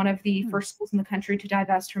been one of the first schools in the country to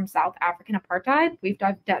divest from South African apartheid. We've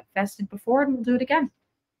divested before, and we'll do it again.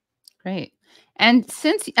 Great. And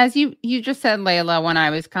since, as you just said, Layla, when I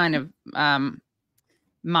was kind of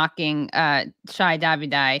mocking Shai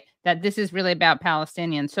Davidai, that this is really about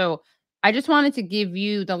Palestinians. So I just wanted to give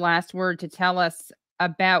you the last word to tell us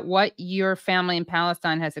about what your family in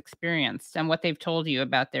Palestine has experienced and what they've told you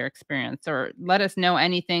about their experience, or let us know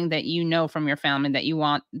anything that you know from your family that you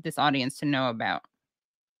want this audience to know about.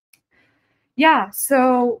 Yeah,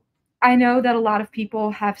 so I know that a lot of people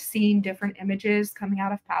have seen different images coming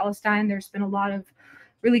out of Palestine. There's been a lot of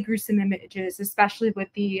really gruesome images, especially with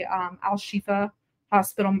the Al-Shifa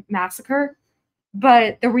hospital massacre.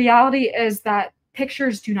 But the reality is that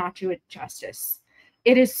pictures do not do it justice.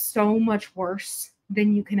 It is so much worse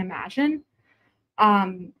than you can imagine.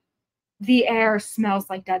 The air smells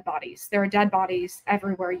like dead bodies. There are dead bodies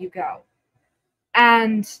everywhere you go.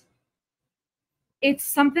 And it's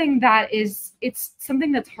something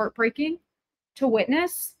that's heartbreaking to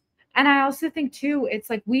witness. And I also think too, it's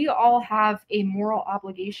like we all have a moral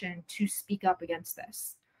obligation to speak up against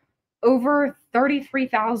this. Over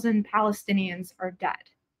 33,000 Palestinians are dead.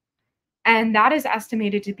 And that is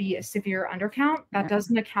estimated to be a severe undercount. That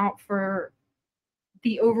doesn't account for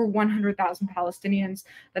the over 100,000 Palestinians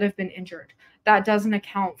that have been injured. That doesn't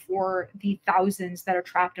account for the thousands that are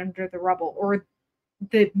trapped under the rubble, or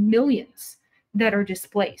the millions that are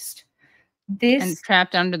displaced. And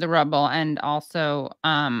trapped under the rubble. And also,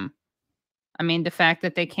 I mean, the fact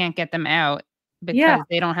that they can't get them out because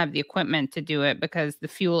they don't have the equipment to do it, because the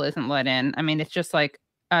fuel isn't let in. I mean, it's just like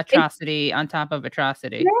atrocity on top of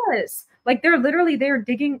atrocity. Yes. Like they're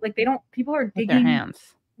digging, like people are digging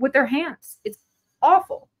with their hands. It's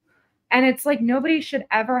awful. And it's like, nobody should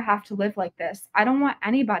ever have to live like this. I don't want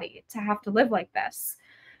anybody to have to live like this.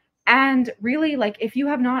 And really, like, if you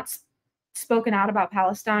have not spoken out about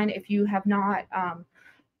Palestine, if you have not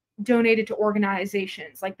donated to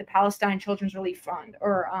organizations like the Palestine Children's Relief Fund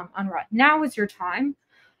or UNRWA, now is your time.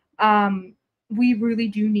 We really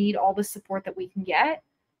do need all the support that we can get,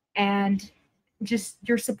 and just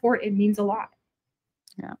your support, it means a lot.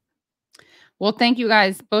 Yeah. Well, thank you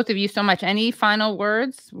guys, both of you, so much. Any final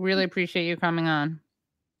words? Really appreciate you coming on.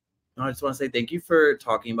 No, I just want to say thank you for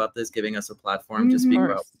talking about this, giving us a platform to speak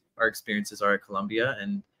about our experiences are at Columbia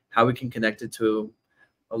and how we can connect it to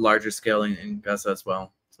a larger scale in Gaza as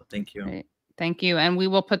well. So thank you. Great. Thank you. And we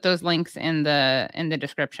will put those links in the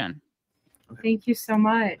description. Okay. Thank you so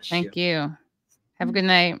much. Thank you. Have a good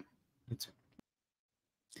night. You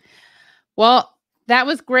too. Well, that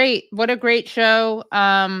was great. What a great show.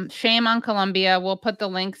 Shame on Columbia. We'll put the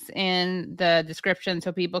links in the description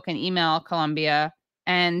so people can email Columbia.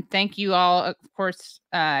 And thank you all, of course,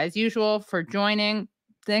 as usual, for joining.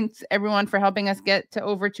 Thanks, everyone, for helping us get to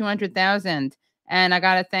over 200,000. And I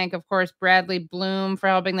got to thank, of course, Bradley Bloom for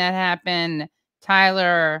helping that happen,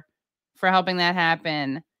 Tyler for helping that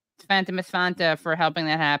happen, Fanta Fanta for helping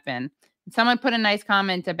that happen. Someone put a nice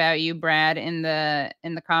comment about you, Brad, in the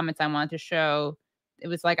comments I wanted to show. It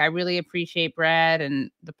was like, I really appreciate Brad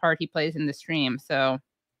and the part he plays in the stream. So,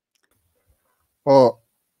 well,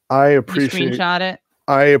 I appreciate screenshot it.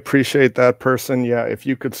 I appreciate that person. Yeah, if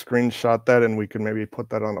you could screenshot that and we could maybe put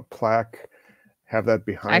that on a plaque, have that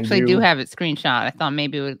behind you. I actually do have it screenshot. I thought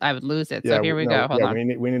maybe I would lose it. So here we go. Hold on.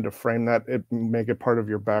 We need to frame that. Make it part of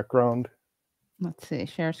your background. Let's see.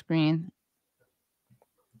 Share screen.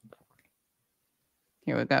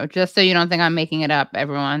 Here we go. Just so you don't think I'm making it up,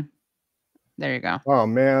 everyone. There you go. Oh,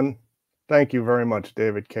 man. Thank you very much,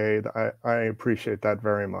 David Cade. I appreciate that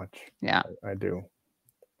very much. Yeah. I do.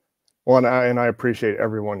 Well, and I appreciate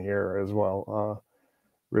everyone here as well.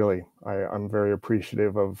 Really, I'm very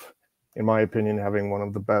appreciative of, in my opinion, having one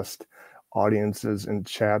of the best audiences in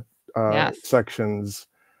chat sections.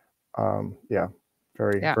 Yeah,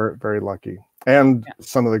 very lucky. And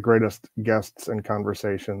some of the greatest guests and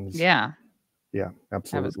conversations. Yeah. Yeah,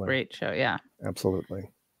 absolutely. That was a great show. Yeah. Absolutely.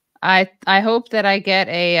 I hope that I get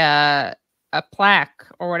a plaque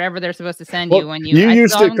or whatever they're supposed to send you when you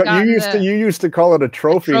used to call it a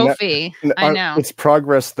trophy. Trophy. I know. It's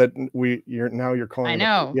progress that you're calling. I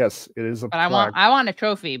know. Yes, it is a plaque. I want a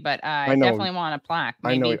trophy, but I definitely want a plaque.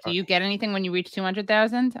 Maybe do you get anything when you reach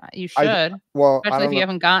 200,000? You should. Especially if you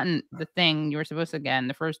haven't gotten the thing you were supposed to get in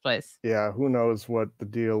the first place. Yeah, who knows what the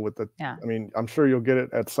deal with the I mean, I'm sure you'll get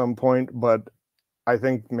it at some point, but I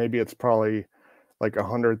think maybe it's probably like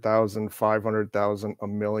 100,000, 500,000,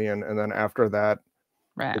 1 million, and then after that,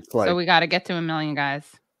 right? It's like, so we got to get to 1 million, guys.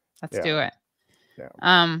 Let's do it.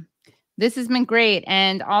 Yeah. This has been great,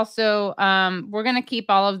 and also we're gonna keep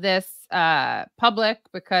all of this public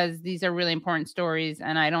because these are really important stories,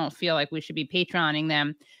 and I don't feel like we should be Patreoning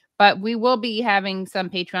them, but we will be having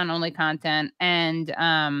some Patreon only content, and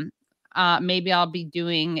maybe I'll be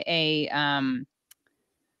doing a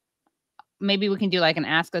maybe we can do like an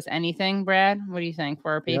Ask Us Anything, Brad. What do you think for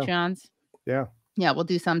our Patreons? Yeah. Yeah, we'll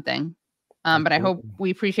do something. But I hope we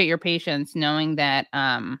appreciate your patience knowing that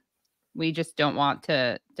we just don't want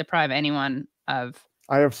to deprive anyone of.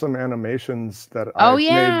 I have some animations that I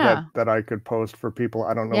made that I could post for people.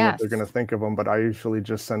 I don't know what they're going to think of them, but I usually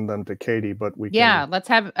just send them to Katie. But we let's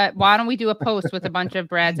have. Why don't we do a post with a bunch of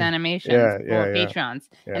Brad's animations for Patreons,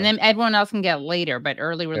 and then everyone else can get later, but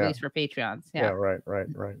early release for Patreons. Yeah, right.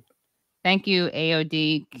 Thank you,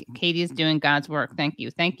 AOD. Katie is doing God's work. Thank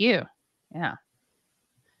you. Yeah.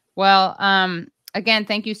 Well, again,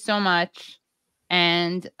 thank you so much.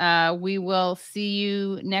 And we will see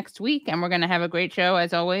you next week. And we're going to have a great show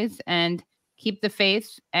as always. And keep the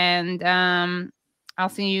faith. And I'll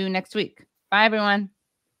see you next week. Bye, everyone.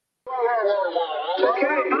 Okay,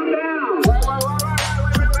 I'm down.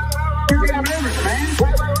 You got rivers, man.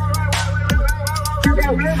 You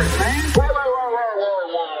got rivers.